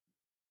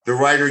 the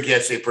writer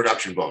gets a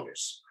production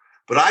bonus.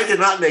 But I did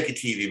not make a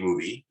TV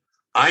movie.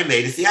 I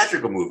made a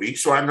theatrical movie,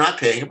 so I'm not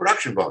paying a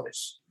production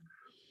bonus.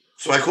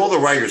 So I call the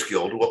Writers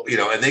Guild,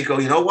 and they go,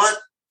 you know what?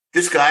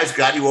 This guy's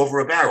got you over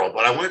a barrel.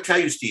 But I want to tell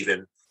you,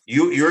 Stephen,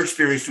 your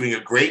experience doing a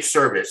great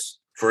service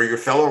for your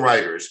fellow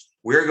writers.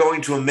 We're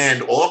going to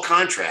amend all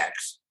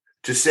contracts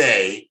to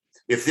say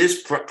if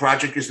this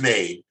project is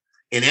made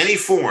in any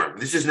form,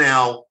 this is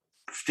now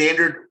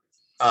standard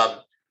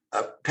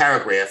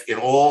paragraph in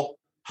all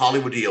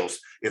Hollywood deals.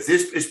 If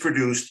this is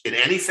produced in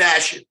any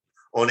fashion,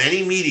 on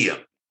any medium,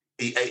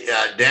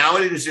 now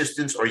in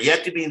existence or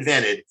yet to be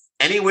invented,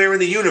 anywhere in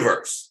the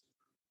universe,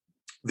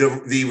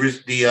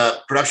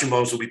 the production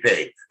bonus will be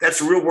paid. That's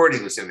the real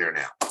wording that's in there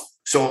now.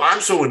 So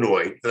I'm so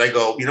annoyed that I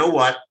go, you know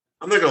what?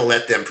 I'm not going to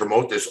let them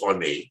promote this on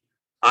me.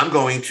 I'm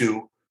going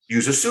to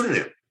use a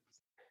pseudonym.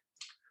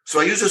 So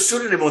I use a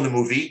pseudonym on the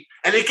movie,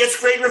 and it gets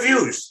great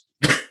reviews.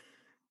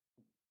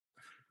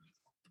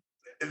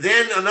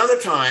 Then another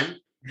time,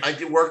 I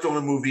worked on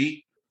a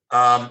movie.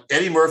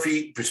 Eddie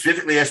Murphy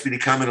specifically asked me to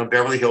comment on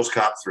Beverly Hills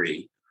Cop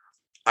 3.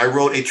 I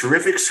wrote a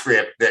terrific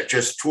script that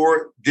just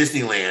toured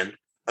Disneyland,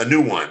 a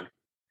new one.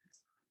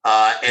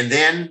 And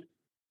then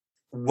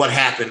what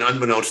happened,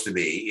 unbeknownst to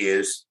me,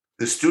 is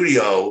the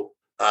studio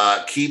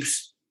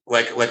keeps,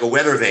 like a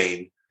weather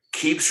vane,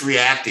 keeps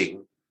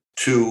reacting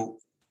to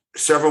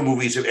several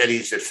movies of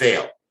Eddie's that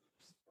fail.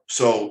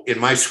 So in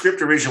my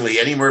script originally,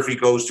 Eddie Murphy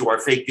goes to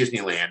our fake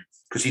Disneyland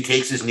because he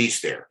takes his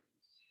niece there,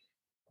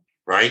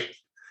 right?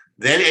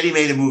 Then Eddie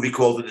made a movie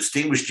called The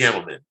Distinguished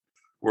Gentleman,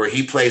 where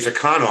he plays a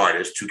con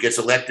artist who gets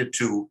elected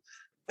to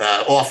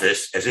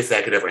office, as if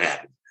that could ever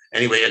happen.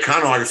 Anyway, a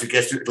con artist who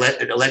gets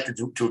elected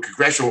to a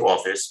congressional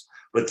office,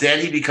 but then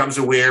he becomes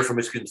aware from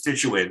his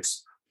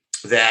constituents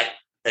that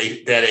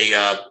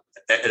an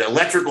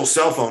electrical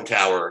cell phone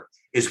tower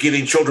is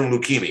giving children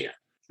leukemia.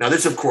 Now,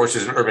 this, of course,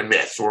 is an urban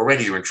myth, so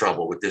already you're in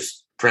trouble with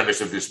this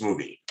premise of this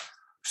movie.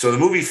 So the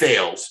movie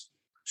fails,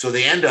 so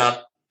they end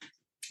up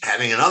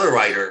having another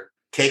writer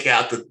take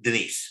out the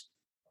niece.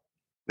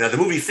 Now, the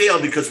movie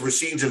failed because there were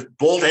scenes of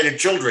bald-headed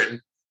children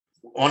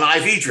on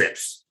IV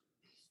drips,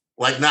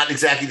 like not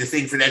exactly the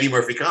thing for an Eddie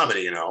Murphy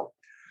comedy, you know.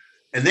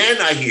 And then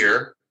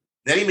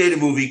then he made a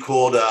movie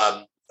called,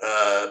 I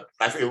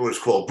forget what it was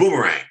called,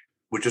 Boomerang,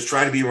 which was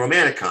trying to be a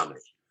romantic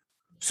comedy.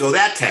 So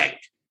that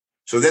tanked.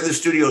 So then the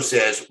studio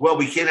says, well,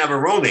 we can't have a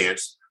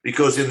romance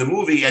because in the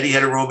movie, Eddie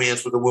had a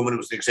romance with a woman who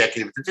was an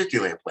executive at the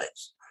Disneyland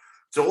place.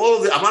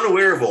 So I'm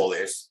unaware of all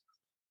this.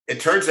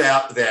 It turns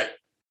out that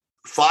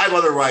 5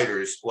 other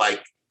writers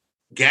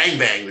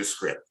gangbanged the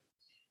script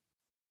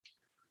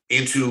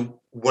into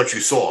what you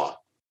saw.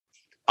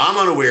 I'm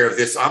unaware of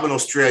this. I'm in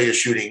Australia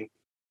shooting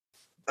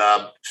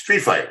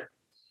Street Fighter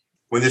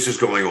when this is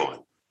going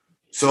on.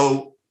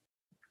 So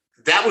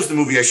that was the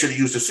movie I should have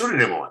used a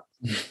pseudonym on,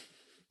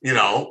 you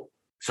know?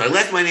 So I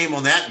left my name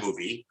on that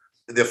movie.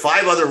 The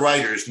 5 other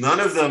writers, none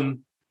of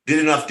them did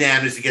enough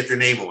damage to get their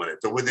name on it.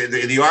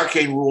 The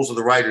arcane rules of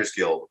the Writers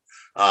Guild,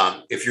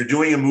 if you're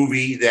doing a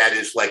movie that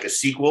is like a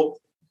sequel,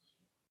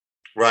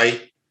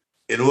 right,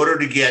 in order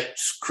to get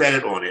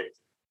credit on it,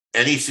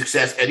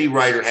 any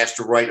writer has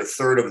to write a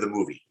third of the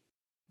movie.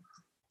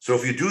 So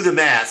if you do the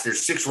math,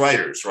 there's 6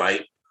 writers,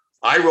 right?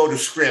 I wrote a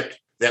script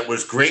that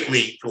was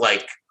greatly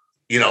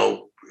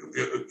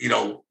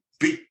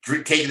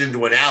taken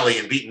into an alley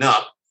and beaten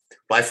up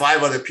by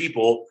 5 other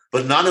people,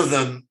 but none of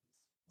them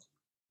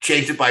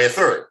changed it by a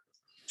third.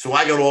 So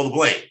I got all the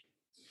blame.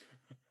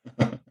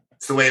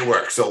 It's the way it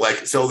works.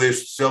 So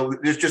there's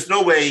just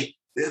no way.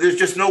 There's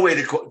just no way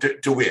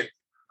to win.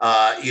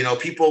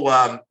 People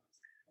are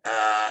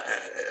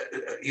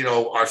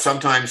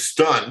sometimes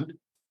stunned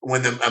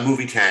when a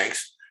movie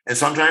tanks, and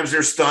sometimes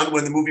they're stunned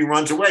when the movie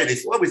runs away. They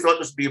say, "Well, we thought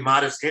this would be a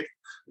modest hit.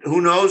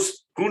 Who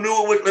knows? Who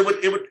knew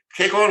it would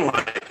take on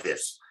like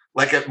this?"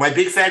 Like My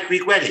Big Fat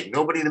Greek Wedding.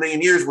 Nobody in a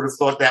million years would have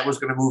thought that was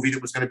going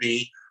to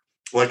be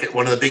like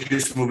one of the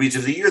biggest movies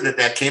of the year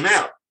that came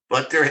out.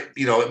 But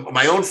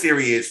my own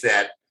theory is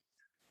that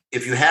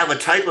if you have a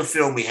type of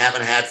film we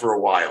haven't had for a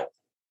while,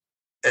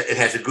 it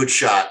has a good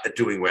shot at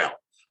doing well.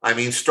 I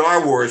mean,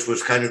 Star Wars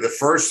was kind of the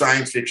first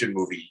science fiction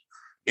movie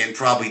in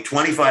probably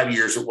 25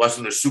 years. It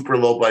wasn't a super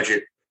low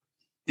budget,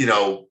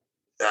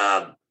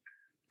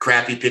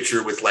 crappy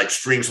picture with like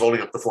strings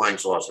holding up the flying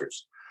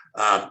saucers.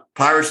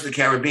 Pirates of the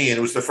Caribbean,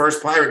 it was the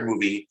first pirate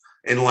movie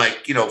in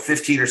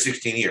 15 or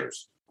 16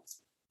 years.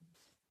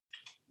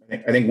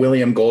 I think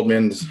William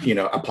Goldman's,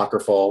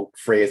 apocryphal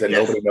phrase that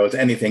nobody knows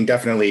anything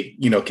definitely,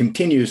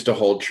 continues to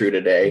hold true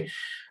today.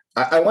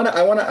 I'm going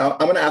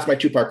to ask my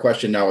 2-part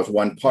question now as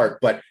one part,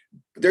 but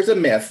there's a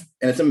myth,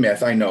 and it's a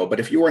myth, I know, but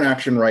if you were an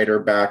action writer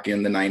back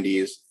in the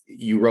 90s,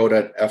 you wrote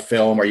a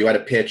film or you had a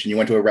pitch and you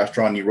went to a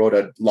restaurant and you wrote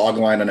a log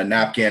line on a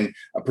napkin,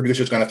 a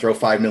producer's going to throw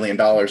 $5 million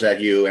at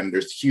you, and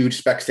there's huge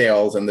spec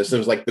sales. And this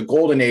is like the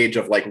golden age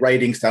of like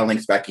writing, selling,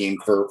 speccing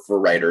for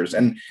writers.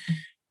 And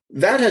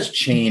that has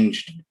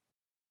changed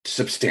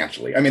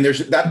substantially. I mean,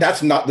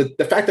 that's not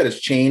the fact that it's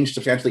changed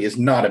substantially is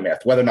not a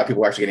myth. Whether or not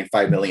people are actually getting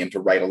 $5 million to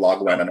write a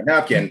log line on a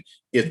napkin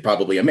is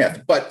probably a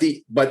myth. But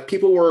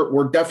people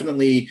were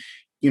definitely,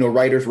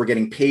 writers were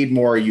getting paid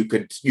more. You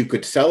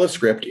could sell a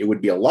script. It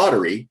would be a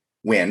lottery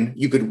win.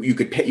 You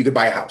could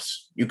buy a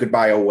house. You could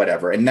buy a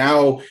whatever. And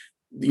now,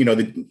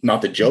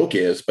 not the joke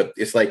is, but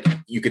it's like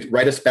you could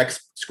write a spec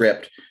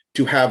script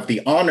to have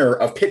the honor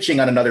of pitching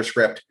on another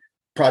script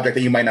project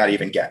that you might not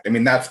even get. I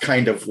mean, that's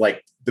kind of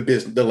like the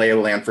lay of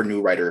the land for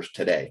new writers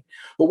today.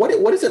 But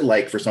what is it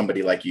like for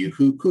somebody like you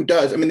who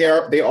does? I mean,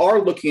 they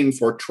are looking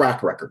for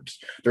track records.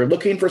 They're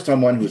looking for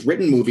someone who's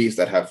written movies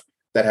that have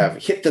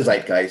hit the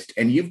zeitgeist,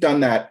 and you've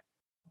done that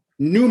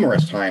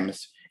numerous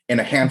times in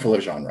a handful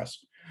of genres.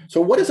 So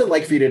what is it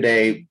like for you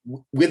today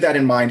with that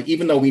in mind,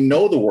 even though we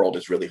know the world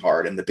is really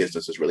hard and the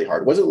business is really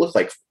hard? What does it look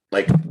like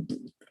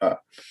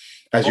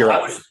as your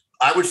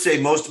I would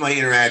say most of my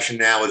interaction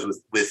now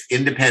is with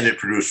independent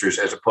producers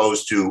as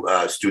opposed to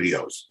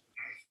studios.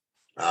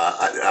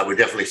 I would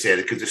definitely say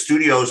that because the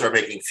studios are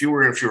making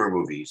fewer and fewer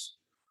movies.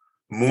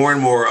 More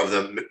and more of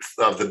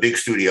the big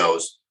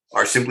studios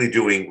are simply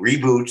doing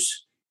reboots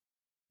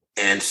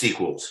and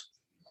sequels.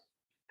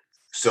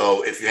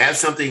 So if you have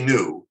something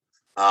new,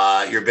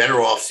 you're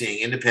better off seeing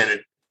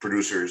independent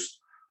producers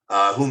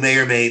who may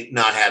or may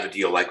not have a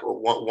deal. Like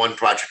one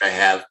project I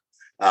have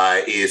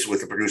is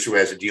with a producer who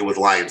has a deal with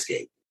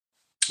Lionsgate,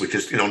 which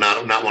is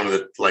not one of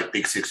the like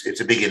big six.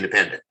 It's a big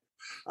independent,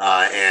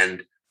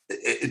 and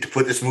to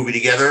put this movie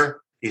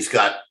together, he's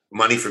got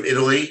money from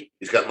Italy,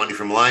 he's got money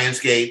from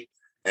Lionsgate,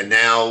 and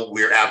now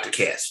we're out to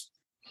cast.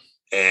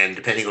 And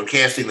depending on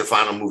casting, the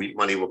final movie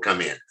money will come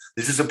in.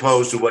 This is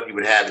opposed to what you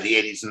would have in the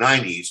 80s and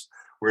 90s,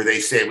 where they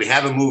say, we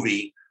have a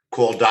movie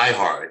called Die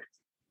Hard.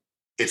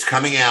 It's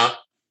coming out.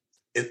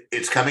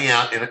 It's coming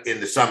out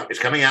in the summer. It's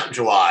coming out in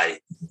July.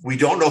 We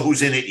don't know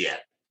who's in it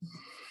yet,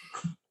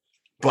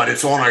 but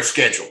it's on our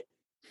schedule.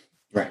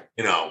 Right.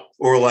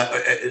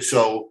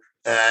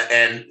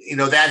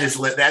 That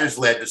has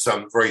led to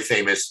some very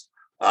famous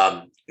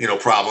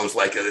problems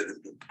like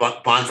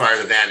Bonfire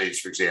of the Vanities,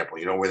 for example,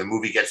 where the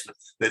movie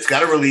it's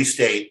got a release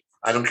date.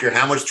 I don't care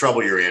how much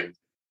trouble you're in,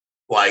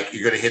 like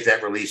you're going to hit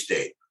that release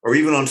date. Or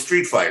even on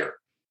Street Fighter,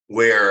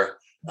 where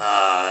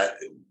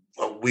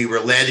we were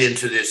led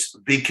into this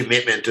big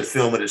commitment to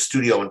film at a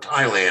studio in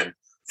Thailand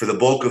for the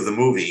bulk of the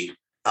movie,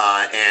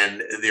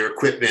 and their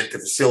equipment, the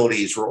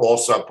facilities were all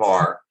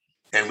subpar,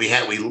 and we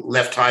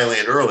left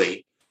Thailand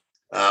early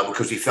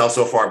because we fell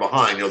so far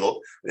behind.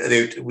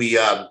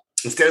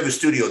 Instead of the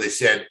studio, they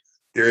said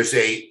there's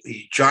a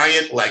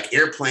giant like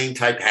airplane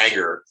type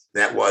hangar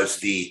that was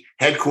the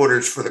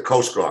headquarters for the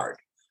Coast Guard,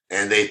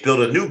 and they built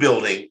a new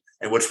building.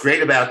 And what's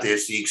great about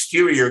this, the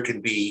exterior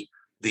can be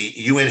the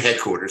UN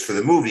headquarters for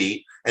the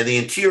movie, and the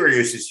interior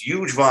is this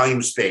huge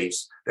volume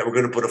space that we're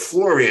going to put a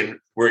floor in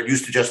where it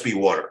used to just be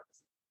water.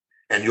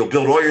 And you'll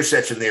build all your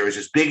sets in there. It's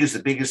as big as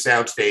the biggest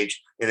soundstage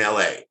in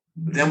LA.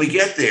 Then we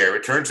get there,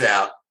 it turns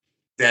out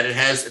that it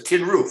has a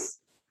tin roof,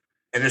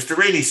 and it's the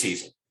rainy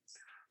season.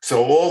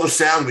 So all the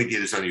sound we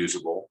did is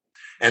unusable,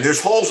 and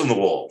there's holes in the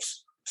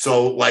walls.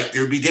 So like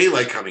there'd be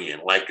daylight coming in,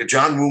 like a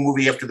John Woo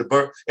movie after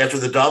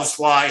the doves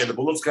fly and the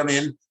bullets come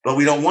in, but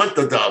we don't want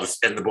the doves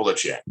and the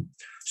bullets yet.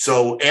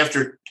 So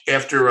after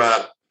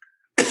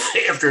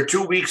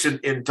 2 weeks in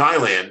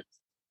Thailand,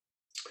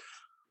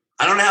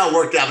 I don't know how it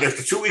worked out, but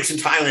after 2 weeks in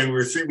Thailand, we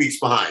were 3 weeks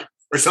behind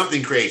or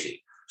something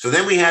crazy. So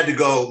then we had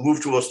to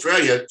move to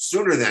Australia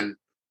sooner than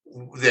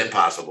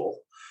possible.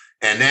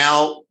 And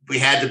now we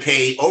had to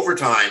pay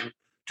overtime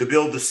to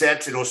build the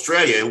sets in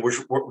Australia. We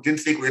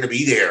didn't think we were going to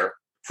be there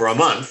for a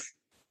month.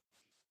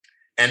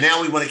 And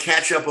now we want to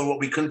catch up on what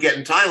we couldn't get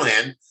in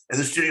Thailand. And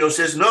the studio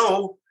says,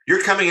 no,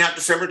 you're coming out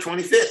December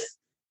 25th.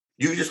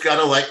 You just got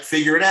to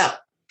figure it out.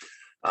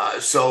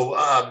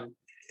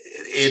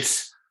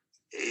 It's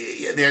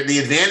the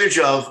advantage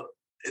of,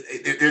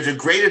 there's a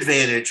great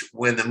advantage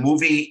when the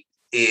movie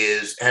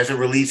has a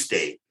release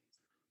date,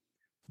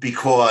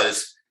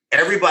 because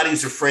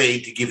everybody's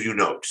afraid to give you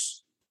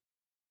notes.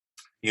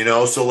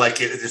 So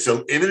if it's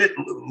an imminent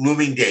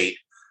looming date,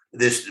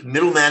 this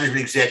middle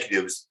management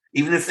executives,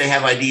 even if they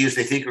have ideas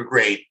they think are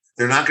great,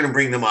 they're not going to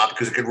bring them up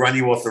because it could run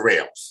you off the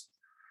rails.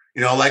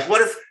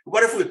 What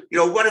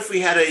if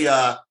we had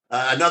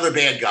another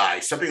bad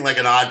guy, something like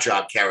an Odd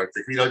Job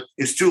character?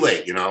 It's too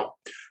late.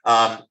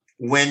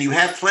 When you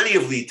have plenty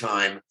of lead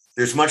time,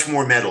 there's much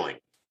more meddling.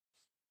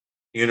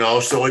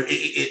 So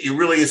it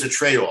really is a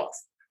trade-off.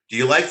 Do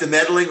you like the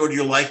meddling, or do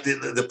you like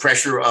the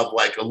pressure of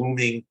like a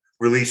looming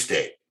release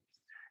date?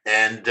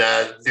 And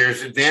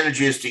there's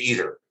advantages to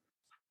either.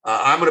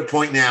 I'm at a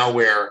point now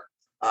where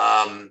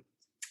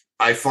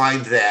I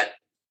find that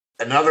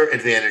another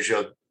advantage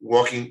of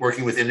working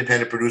with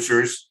independent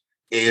producers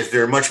is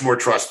they're much more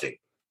trusting,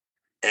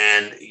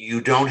 and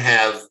you don't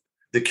have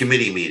the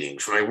committee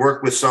meetings. When I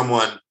work with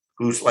someone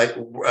who's like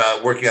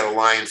working at a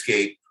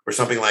Lionsgate or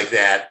something like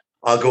that,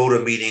 I'll go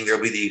to a meeting.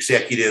 There'll be the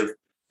executive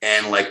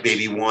and like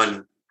maybe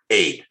one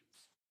aide,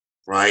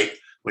 right?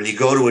 When you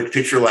go to a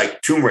picture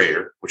like Tomb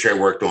Raider, which I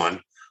worked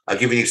on, I'll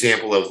give you an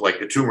example of like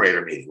the Tomb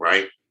Raider meeting,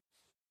 right?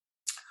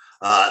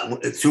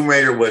 Tomb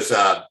Raider was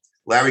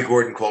Larry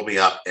Gordon called me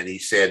up and he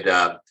said,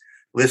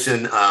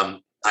 "Listen,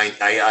 I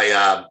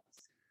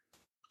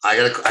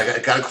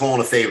got a call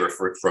in a favor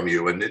from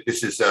you, and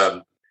this is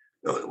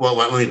well,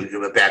 let me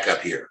back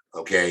up here,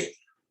 okay?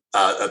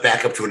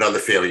 Back up to another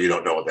failure you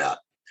don't know about.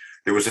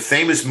 There was a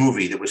famous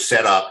movie that was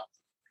set up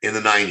in the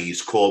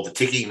 90s called The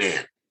Ticking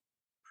Man.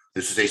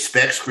 This was a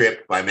spec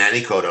script by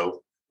Manny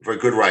Cotto, a very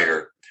good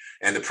writer,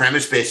 and the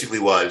premise basically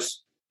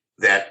was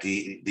that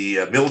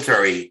the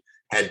military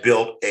had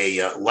built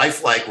a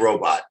lifelike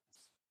robot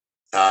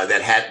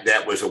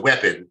that was a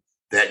weapon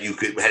that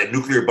had a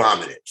nuclear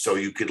bomb in it, so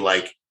you could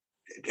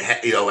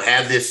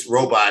have this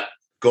robot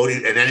go to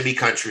an enemy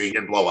country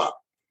and blow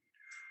up.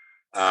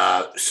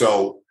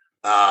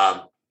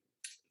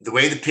 The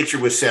way the picture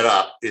was set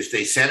up is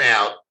they sent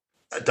out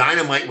a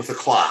dynamite with a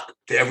clock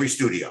to every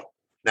studio.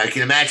 Now you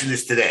can imagine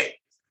this today.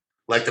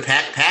 Like the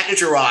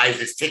package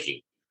arrives, it's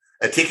ticking.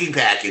 A ticking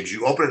package,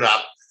 you open it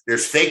up,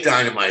 there's fake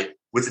dynamite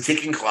with the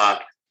ticking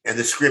clock and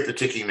the script, The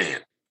Ticking Man.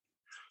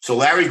 So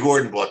Larry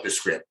Gordon bought the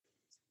script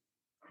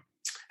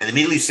and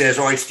immediately says,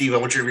 all right, Steve, I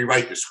want you to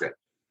rewrite the script.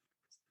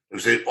 It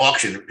was an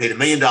auction, paid $1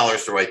 million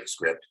to write the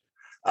script.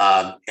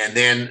 But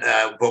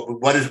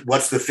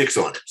what's the fix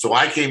on it? So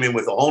I came in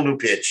with a whole new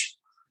pitch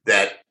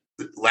that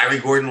Larry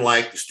Gordon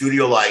liked, the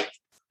studio liked,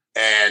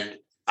 and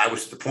I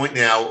was at the point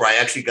now where I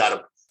actually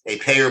got a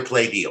pay or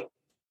play deal.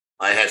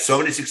 I had so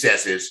many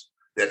successes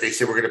that they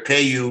said, we're going to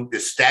pay you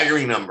this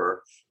staggering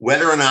number,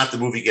 whether or not the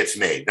movie gets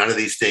made. None of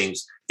these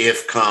things,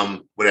 if,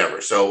 come,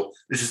 whatever. So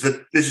this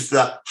is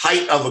the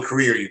height of a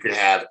career you could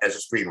have as a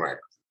screenwriter.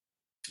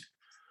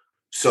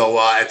 So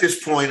at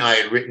this point, I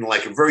had written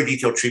like a very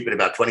detailed treatment,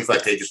 about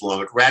 25 pages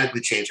long. It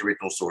radically changed the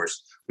original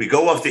source. We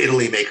go off to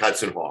Italy, make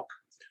Hudson Hawk.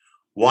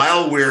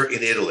 While we're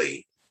in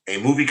Italy,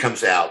 a movie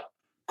comes out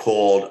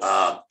called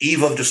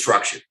Eve of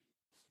Destruction,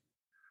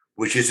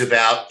 which is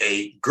about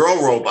a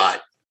girl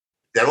robot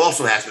that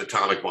also has an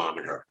atomic bomb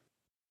in her,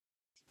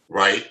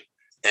 right?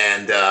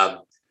 And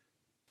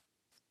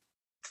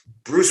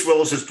Bruce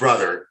Willis's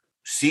brother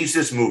sees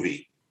this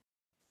movie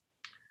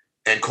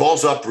and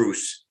calls up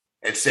Bruce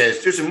and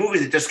says, there's a movie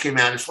that just came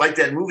out. It's like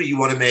that movie you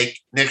want to make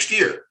next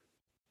year.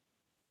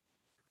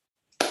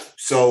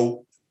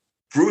 So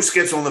Bruce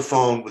gets on the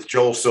phone with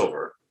Joel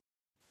Silver,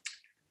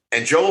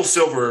 and Joel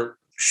Silver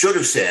should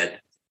have said,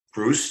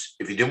 Bruce,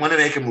 if you didn't want to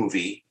make a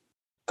movie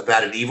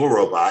about an evil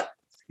robot,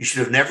 you should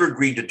have never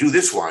agreed to do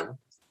this one,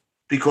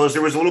 because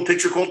there was a little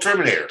picture called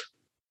Terminator,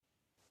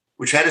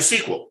 which had a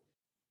sequel.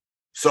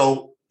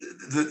 So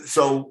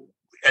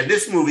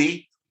this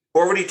movie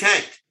already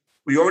tanked.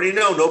 We already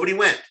know nobody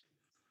went.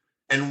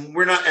 And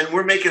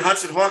we're making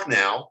Hudson Hawk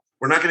now.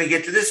 We're not going to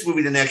get to this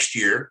movie the next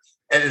year.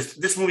 And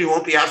this movie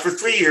won't be out for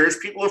 3 years.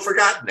 People have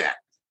forgotten that.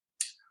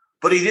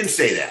 But he didn't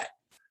say that.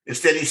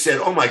 Instead, he said,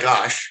 oh my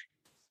gosh,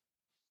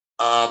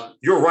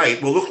 you're right.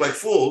 We'll look like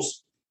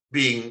fools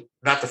being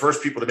not the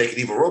first people to make an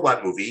evil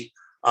robot movie.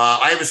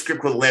 I have a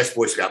script called The Last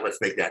Boy Scout. Let's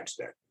make that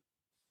instead.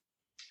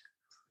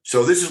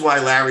 So this is why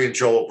Larry and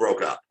Joel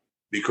broke up,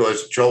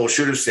 because Joel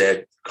should have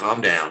said,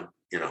 calm down,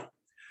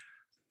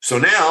 So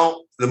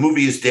now the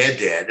movie is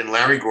dead. And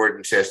Larry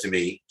Gordon says to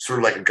me, sort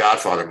of like a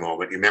Godfather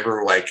moment. You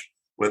remember like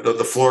when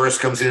the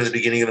florist comes in at the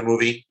beginning of the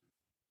movie?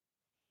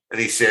 And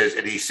he says,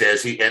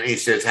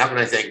 how can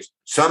I thank you?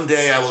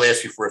 Someday I will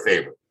ask you for a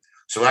favor.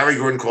 So Larry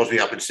Gordon calls me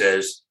up and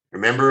says,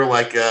 remember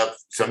like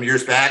some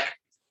years back,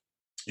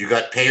 you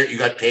got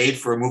paid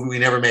for a movie we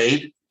never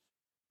made?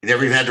 You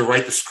never even had to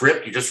write the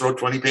script. You just wrote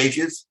 20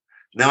 pages.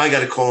 Now I got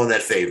to call in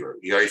that favor.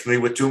 Are you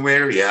familiar with Tomb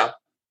Raider? Yeah.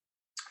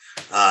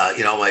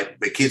 My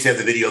kids have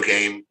the video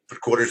game,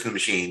 put quarters in the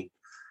machine.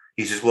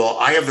 He says, well,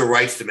 I have the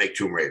rights to make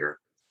Tomb Raider,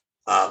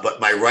 but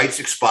my rights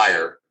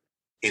expire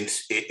in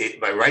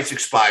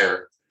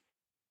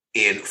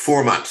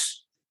 4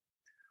 months.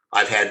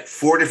 I've had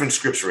 4 different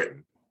scripts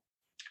written.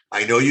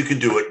 I know you can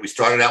do it. We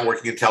started out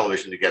working in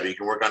television together. You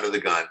can work under the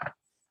gun.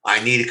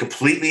 I need a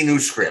completely new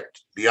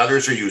script. The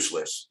others are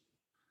useless.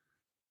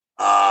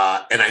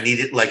 And I need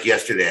it like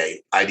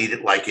yesterday. I need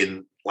it like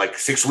in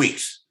 6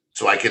 weeks,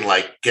 so I can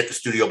get the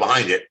studio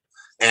behind it.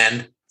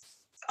 And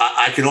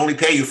I can only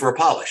pay you for a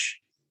polish,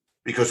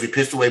 because we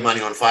pissed away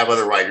money on 5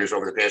 other writers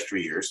over the past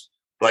 3 years,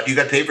 but you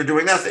got paid for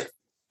doing nothing.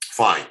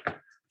 Fine.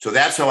 So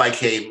that's how I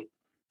came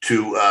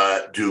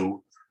to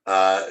do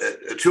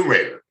Tomb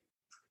Raider.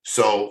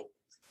 So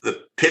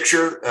the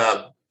picture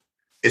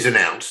is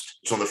announced.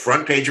 It's on the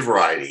front page of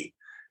Variety.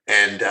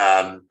 And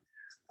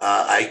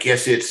I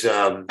guess it's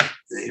the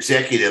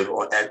executive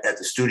at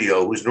the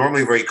studio, who's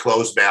normally very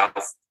closed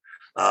mouth,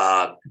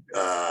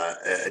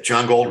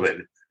 John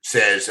Goldman,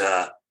 says,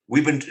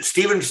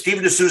 Steven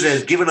D'Souza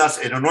has given us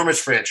an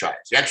enormous franchise.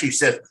 He actually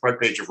said the front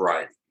page of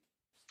Variety.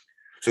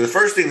 So the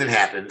first thing that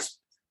happens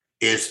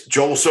is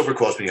Joel Silver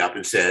calls me up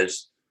and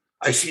says,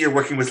 I see you're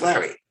working with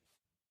Larry.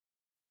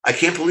 I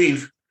can't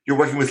believe you're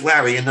working with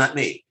Larry and not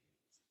me.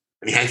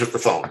 And he hangs up the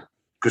phone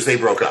because they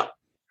broke up.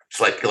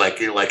 It's like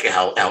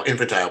how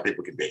infantile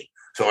people can be.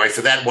 So, all right,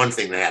 so that one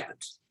thing that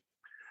happens.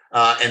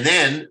 And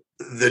then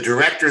the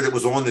director that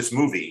was on this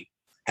movie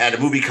had a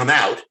movie come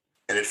out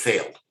and it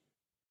failed.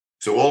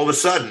 So all of a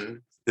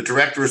sudden, the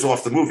director is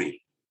off the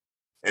movie.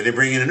 And they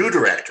bring in a new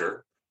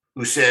director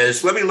who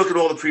says, let me look at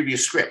all the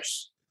previous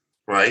scripts,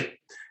 right?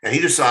 And he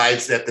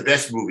decides that the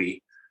best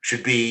movie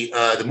should be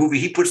the movie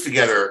he puts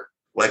together,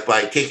 like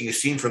by taking a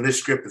scene from this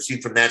script, a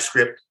scene from that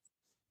script,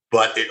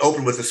 but it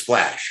opened with a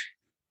splash.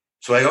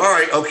 So all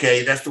right,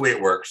 okay, that's the way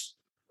it works.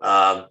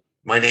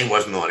 My name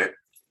wasn't on it.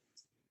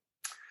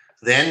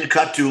 Then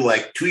cut to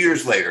 2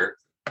 years later,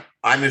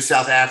 I'm in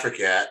South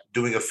Africa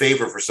doing a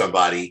favor for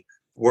somebody,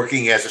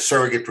 working as a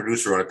surrogate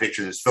producer on a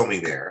picture that's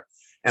filming there.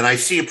 And I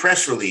see a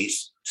press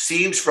release,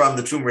 scenes from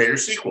the Tomb Raider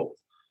sequel.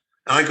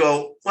 And I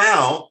go,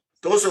 wow,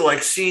 those are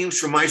scenes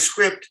from my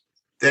script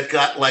that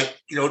got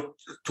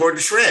torn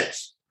to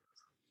shreds.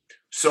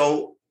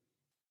 So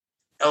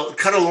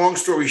cut a long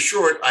story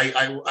short,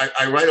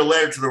 I write a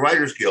letter to the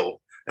Writers Guild,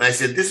 and I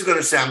said, this is going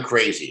to sound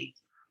crazy,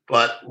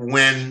 but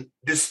when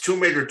this Tomb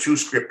Raider 2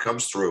 script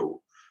comes through,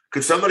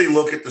 Could somebody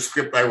look at the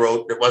script I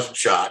wrote that wasn't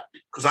shot?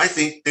 Because I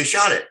think they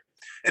shot it.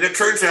 And it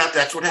turns out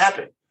that's what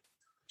happened.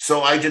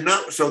 So I did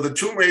not. So the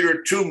Tomb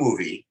Raider 2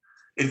 movie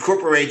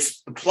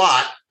incorporates the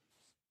plot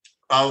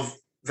of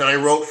that I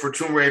wrote for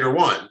Tomb Raider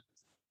 1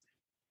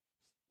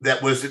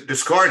 that was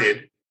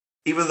discarded,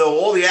 even though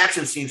all the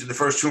action scenes in the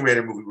first Tomb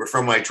Raider movie were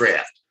from my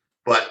draft.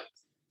 But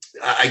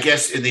I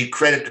guess in the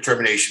credit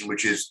determination,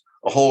 which is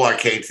a whole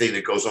arcane thing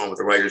that goes on with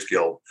the Writers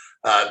Guild,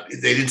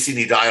 they didn't see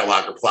any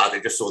dialogue or plot.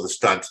 They just saw the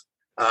stunt.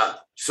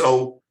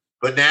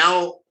 But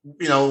now,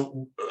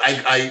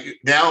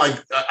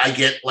 I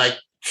get like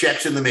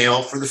checks in the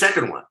mail for the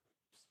second one.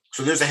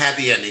 So there's a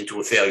happy ending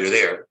to a failure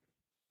there.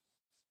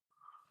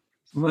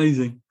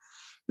 Amazing.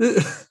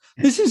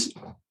 This is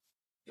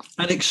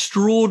an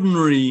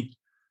extraordinary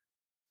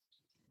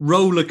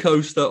roller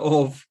coaster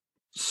of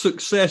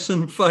success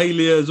and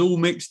failures all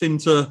mixed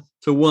into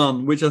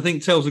one, which I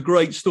think tells a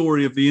great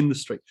story of the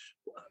industry.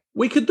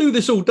 We could do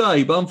this all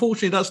day, but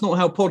unfortunately that's not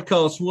how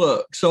podcasts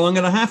work. So I'm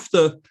going to have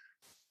to,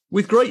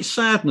 with great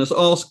sadness,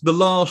 ask the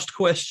last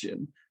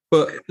question.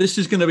 But this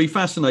is going to be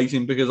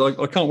fascinating because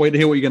I can't wait to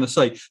hear what you're going to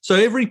say. So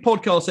every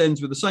podcast ends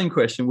with the same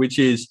question, which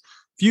is,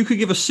 if you could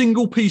give a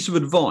single piece of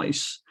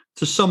advice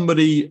to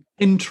somebody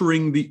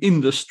entering the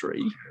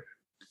industry,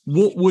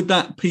 what would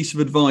that piece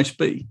of advice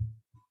be?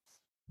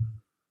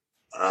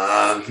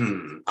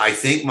 I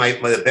think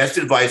the best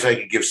advice I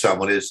could give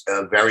someone is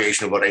a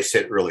variation of what I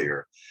said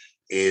earlier,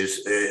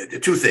 is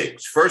two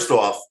things. First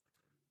off,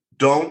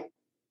 don't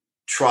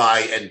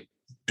try and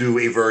do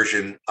a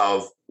version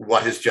of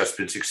what has just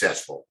been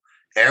successful.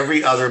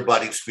 Every other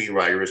budding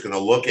screenwriter is going to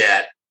look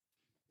at,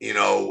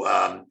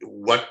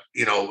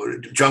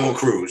 Jungle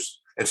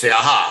Cruise and say,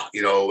 aha,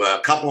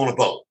 a couple on a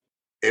boat,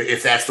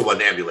 if that's the one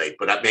to emulate,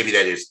 but maybe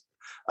that is.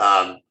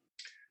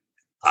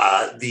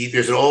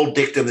 There's an old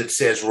dictum that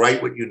says,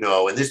 write what you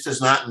know. And this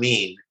does not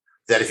mean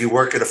that if you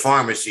work at a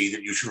pharmacy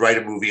that you should write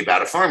a movie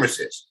about a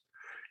pharmacist.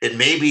 It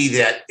may be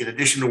that in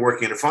addition to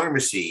working in a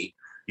pharmacy,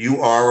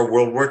 you are a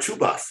World War II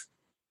buff.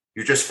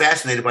 You're just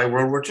fascinated by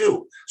World War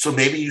II. So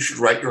maybe you should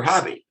write your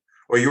hobby.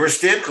 Or you're a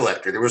stamp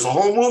collector. There was a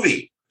whole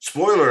movie,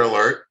 spoiler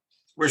alert,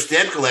 where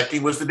stamp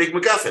collecting was the big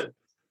MacGuffin,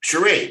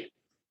 Charade,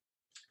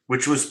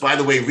 which was, by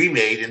the way,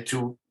 remade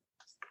into,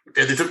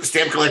 they took the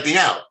stamp collecting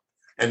out.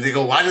 And they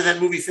go, why did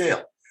that movie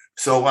fail?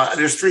 So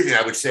there's three things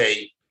I would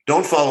say.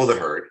 Don't follow the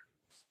herd.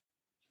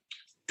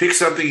 Pick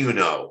something you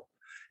know.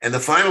 And the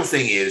final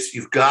thing is,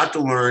 you've got to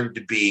learn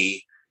to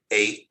be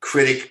a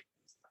critic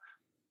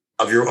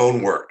of your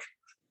own work.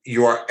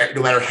 You are,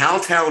 no matter how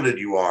talented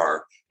you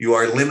are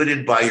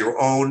limited by your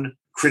own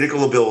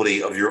critical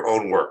ability of your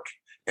own work.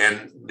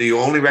 And the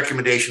only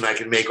recommendation I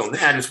can make on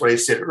that is what I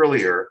said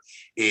earlier,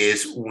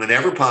 is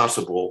whenever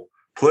possible,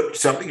 put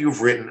something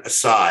you've written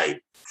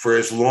aside for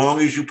as long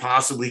as you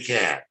possibly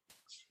can,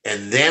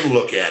 and then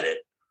look at it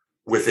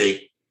with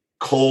a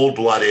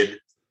cold-blooded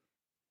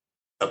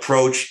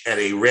approach and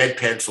a red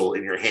pencil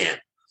in your hand.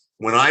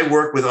 When I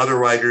work with other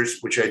writers,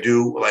 which I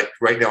do, like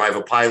right now I have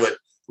a pilot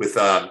with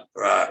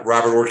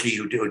Robert Orkey,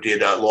 who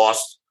did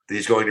Lost, that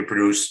he's going to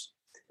produce,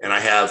 and I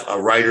have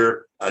a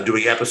writer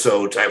doing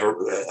episodes. I have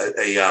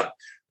a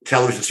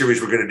television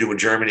series we're going to do in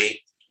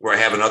Germany where I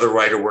have another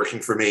writer working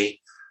for me.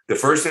 The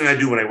first thing I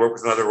do when I work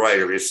with another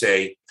writer is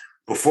say,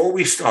 before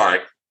we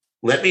start,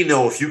 let me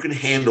know if you can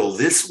handle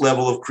this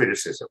level of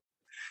criticism.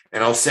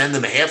 And I'll send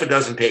them a half a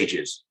dozen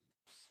pages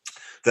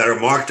that are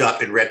marked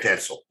up in red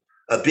pencil.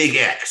 A big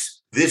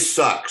X. This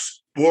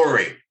sucks.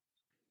 Boring.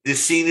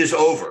 This scene is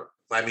over.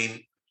 I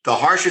mean, the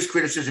harshest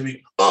criticism,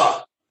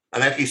 I'm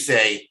actually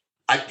say,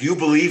 do you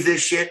believe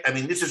this shit? I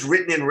mean, this is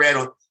written in red.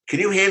 Can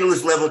you handle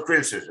this level of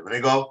criticism? And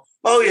they go,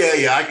 oh,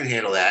 yeah, I can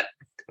handle that.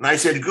 And I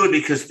said, good,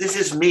 because this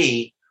is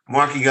me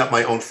marking up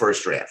my own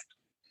first draft.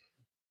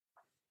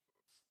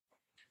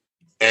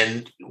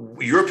 And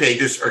your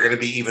pages are going to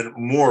be even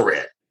more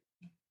red.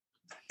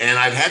 And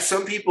I've had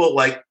some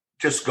people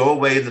just go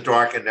away in the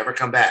dark and never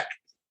come back.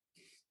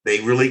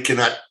 They really can't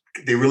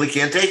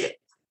take it.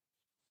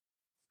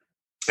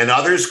 And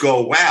others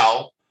go,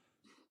 wow,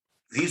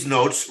 these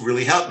notes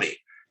really helped me.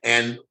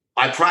 And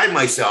I pride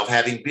myself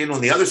having been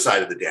on the other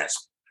side of the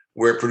desk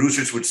where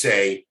producers would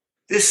say,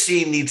 this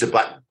scene needs a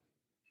button.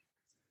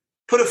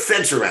 Put a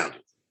fence around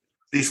it.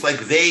 These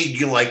vague,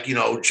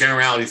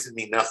 generalities that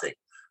mean nothing.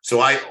 So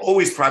I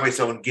always pride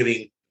myself on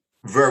giving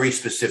very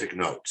specific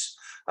notes.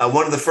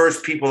 One of the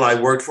first people I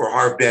worked for,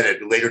 Harv Bennett,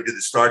 who later did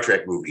the Star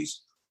Trek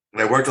movies,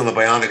 and I worked on the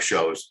Bionic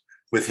shows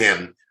with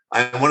him.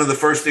 One of the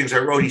first things I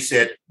wrote, he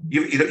said,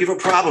 you have a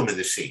problem in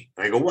this scene.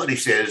 I go, what? He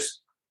says,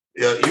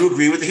 you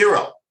agree with the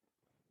hero.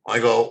 I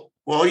go,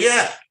 well,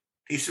 yeah.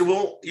 He said,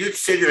 well, you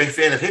said you're a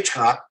fan of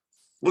Hitchcock.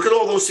 Look at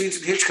all those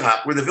scenes in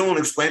Hitchcock where the villain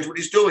explains what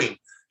he's doing.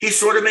 He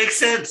sort of makes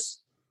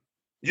sense.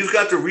 You've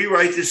got to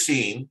rewrite this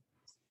scene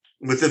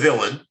with the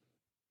villain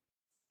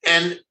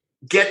and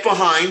get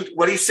behind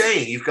what he's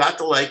saying. You've got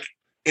to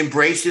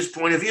embrace his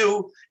point of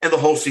view and the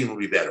whole scene will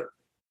be better.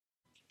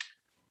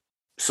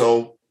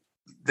 So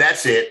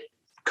that's it.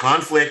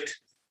 Conflict,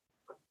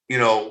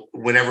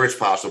 whenever it's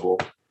possible.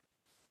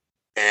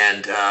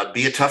 and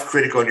be a tough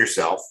critic on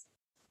yourself,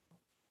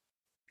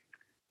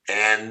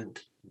 and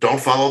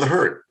don't follow the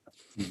herd.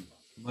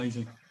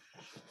 Amazing.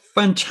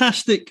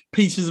 Fantastic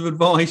pieces of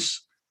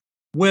advice.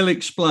 Well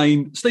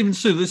explained. Stephen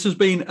Su, this has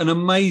been an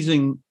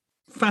amazing,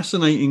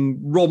 fascinating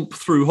romp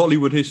through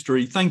Hollywood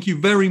history. Thank you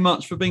very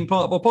much for being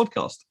part of our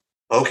podcast.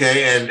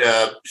 Okay, and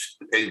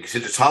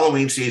since it's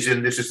Halloween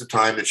season, this is the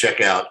time to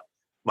check out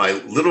my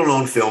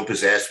little-known film,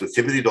 Possessed, with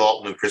Timothy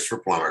Dalton and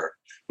Christopher Plummer,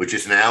 which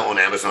is now on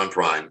Amazon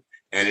Prime.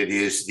 And it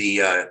is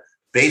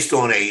based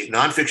on a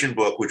nonfiction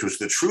book, which was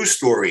the true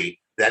story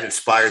that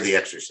inspired The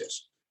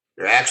Exorcist.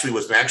 There actually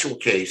was an actual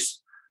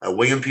case.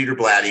 William Peter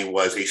Blatty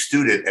was a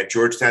student at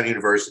Georgetown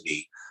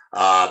University,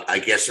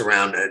 I guess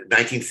around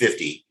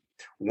 1950,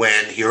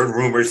 when he heard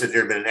rumors that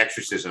there had been an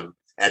exorcism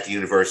at the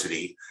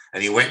university.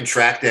 And he went and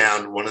tracked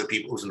down one of the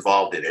people who was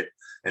involved in it.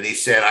 And he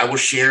said, I will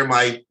share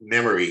my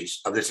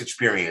memories of this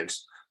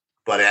experience.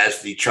 But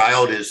as the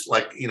child is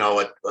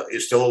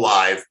is still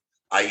alive,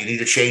 you need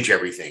to change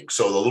everything.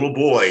 So the little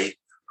boy,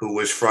 who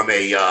was from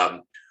a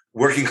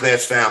working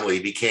class family,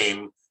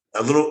 became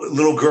a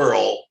little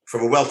girl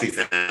from a wealthy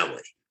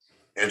family,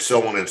 and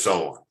so on and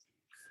so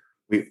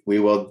on. We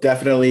will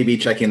definitely be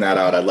checking that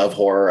out. I love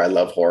horror. I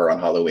love horror on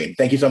Halloween.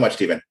 Thank you so much,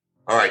 Stephen.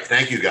 All right.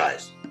 Thank you,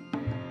 guys.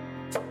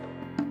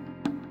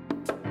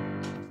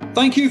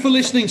 Thank you for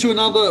listening to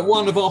another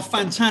one of our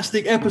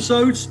fantastic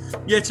episodes.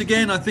 Yet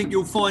again, I think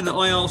you'll find that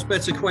I ask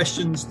better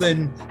questions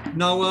than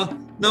Noah.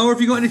 Noah, have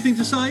you got anything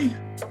to say?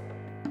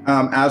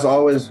 As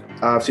always,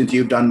 since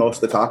you've done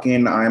most of the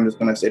talking, I'm just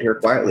going to sit here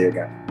quietly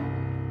again.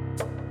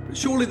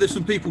 Surely there's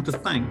some people to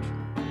thank.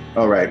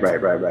 Oh, right.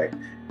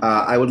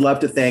 I would love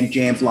to thank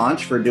James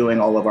Launch for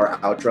doing all of our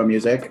outro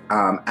music.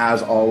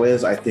 As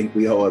always, I think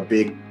we owe a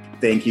big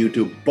thank you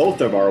to both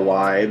of our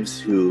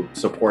wives who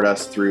support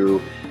us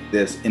through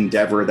this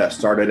endeavor that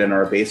started in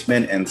our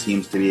basement and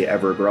seems to be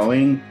ever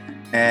growing.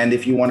 And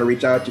if you want to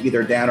reach out to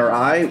either Dan or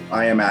I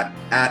am at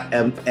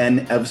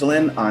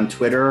 @NEvzelin on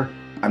Twitter.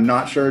 I'm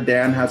not sure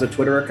Dan has a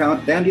Twitter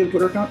account. Dan, do you have a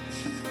Twitter account?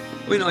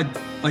 I mean,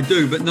 I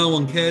do, but no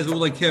one cares. All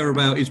they care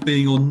about is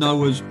being on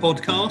Noah's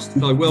podcast.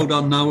 So well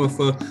done, Noah,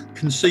 for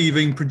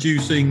conceiving,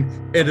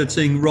 producing,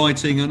 editing,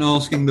 writing, and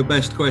asking the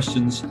best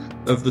questions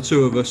of the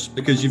two of us,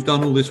 because you've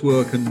done all this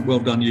work, and well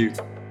done you.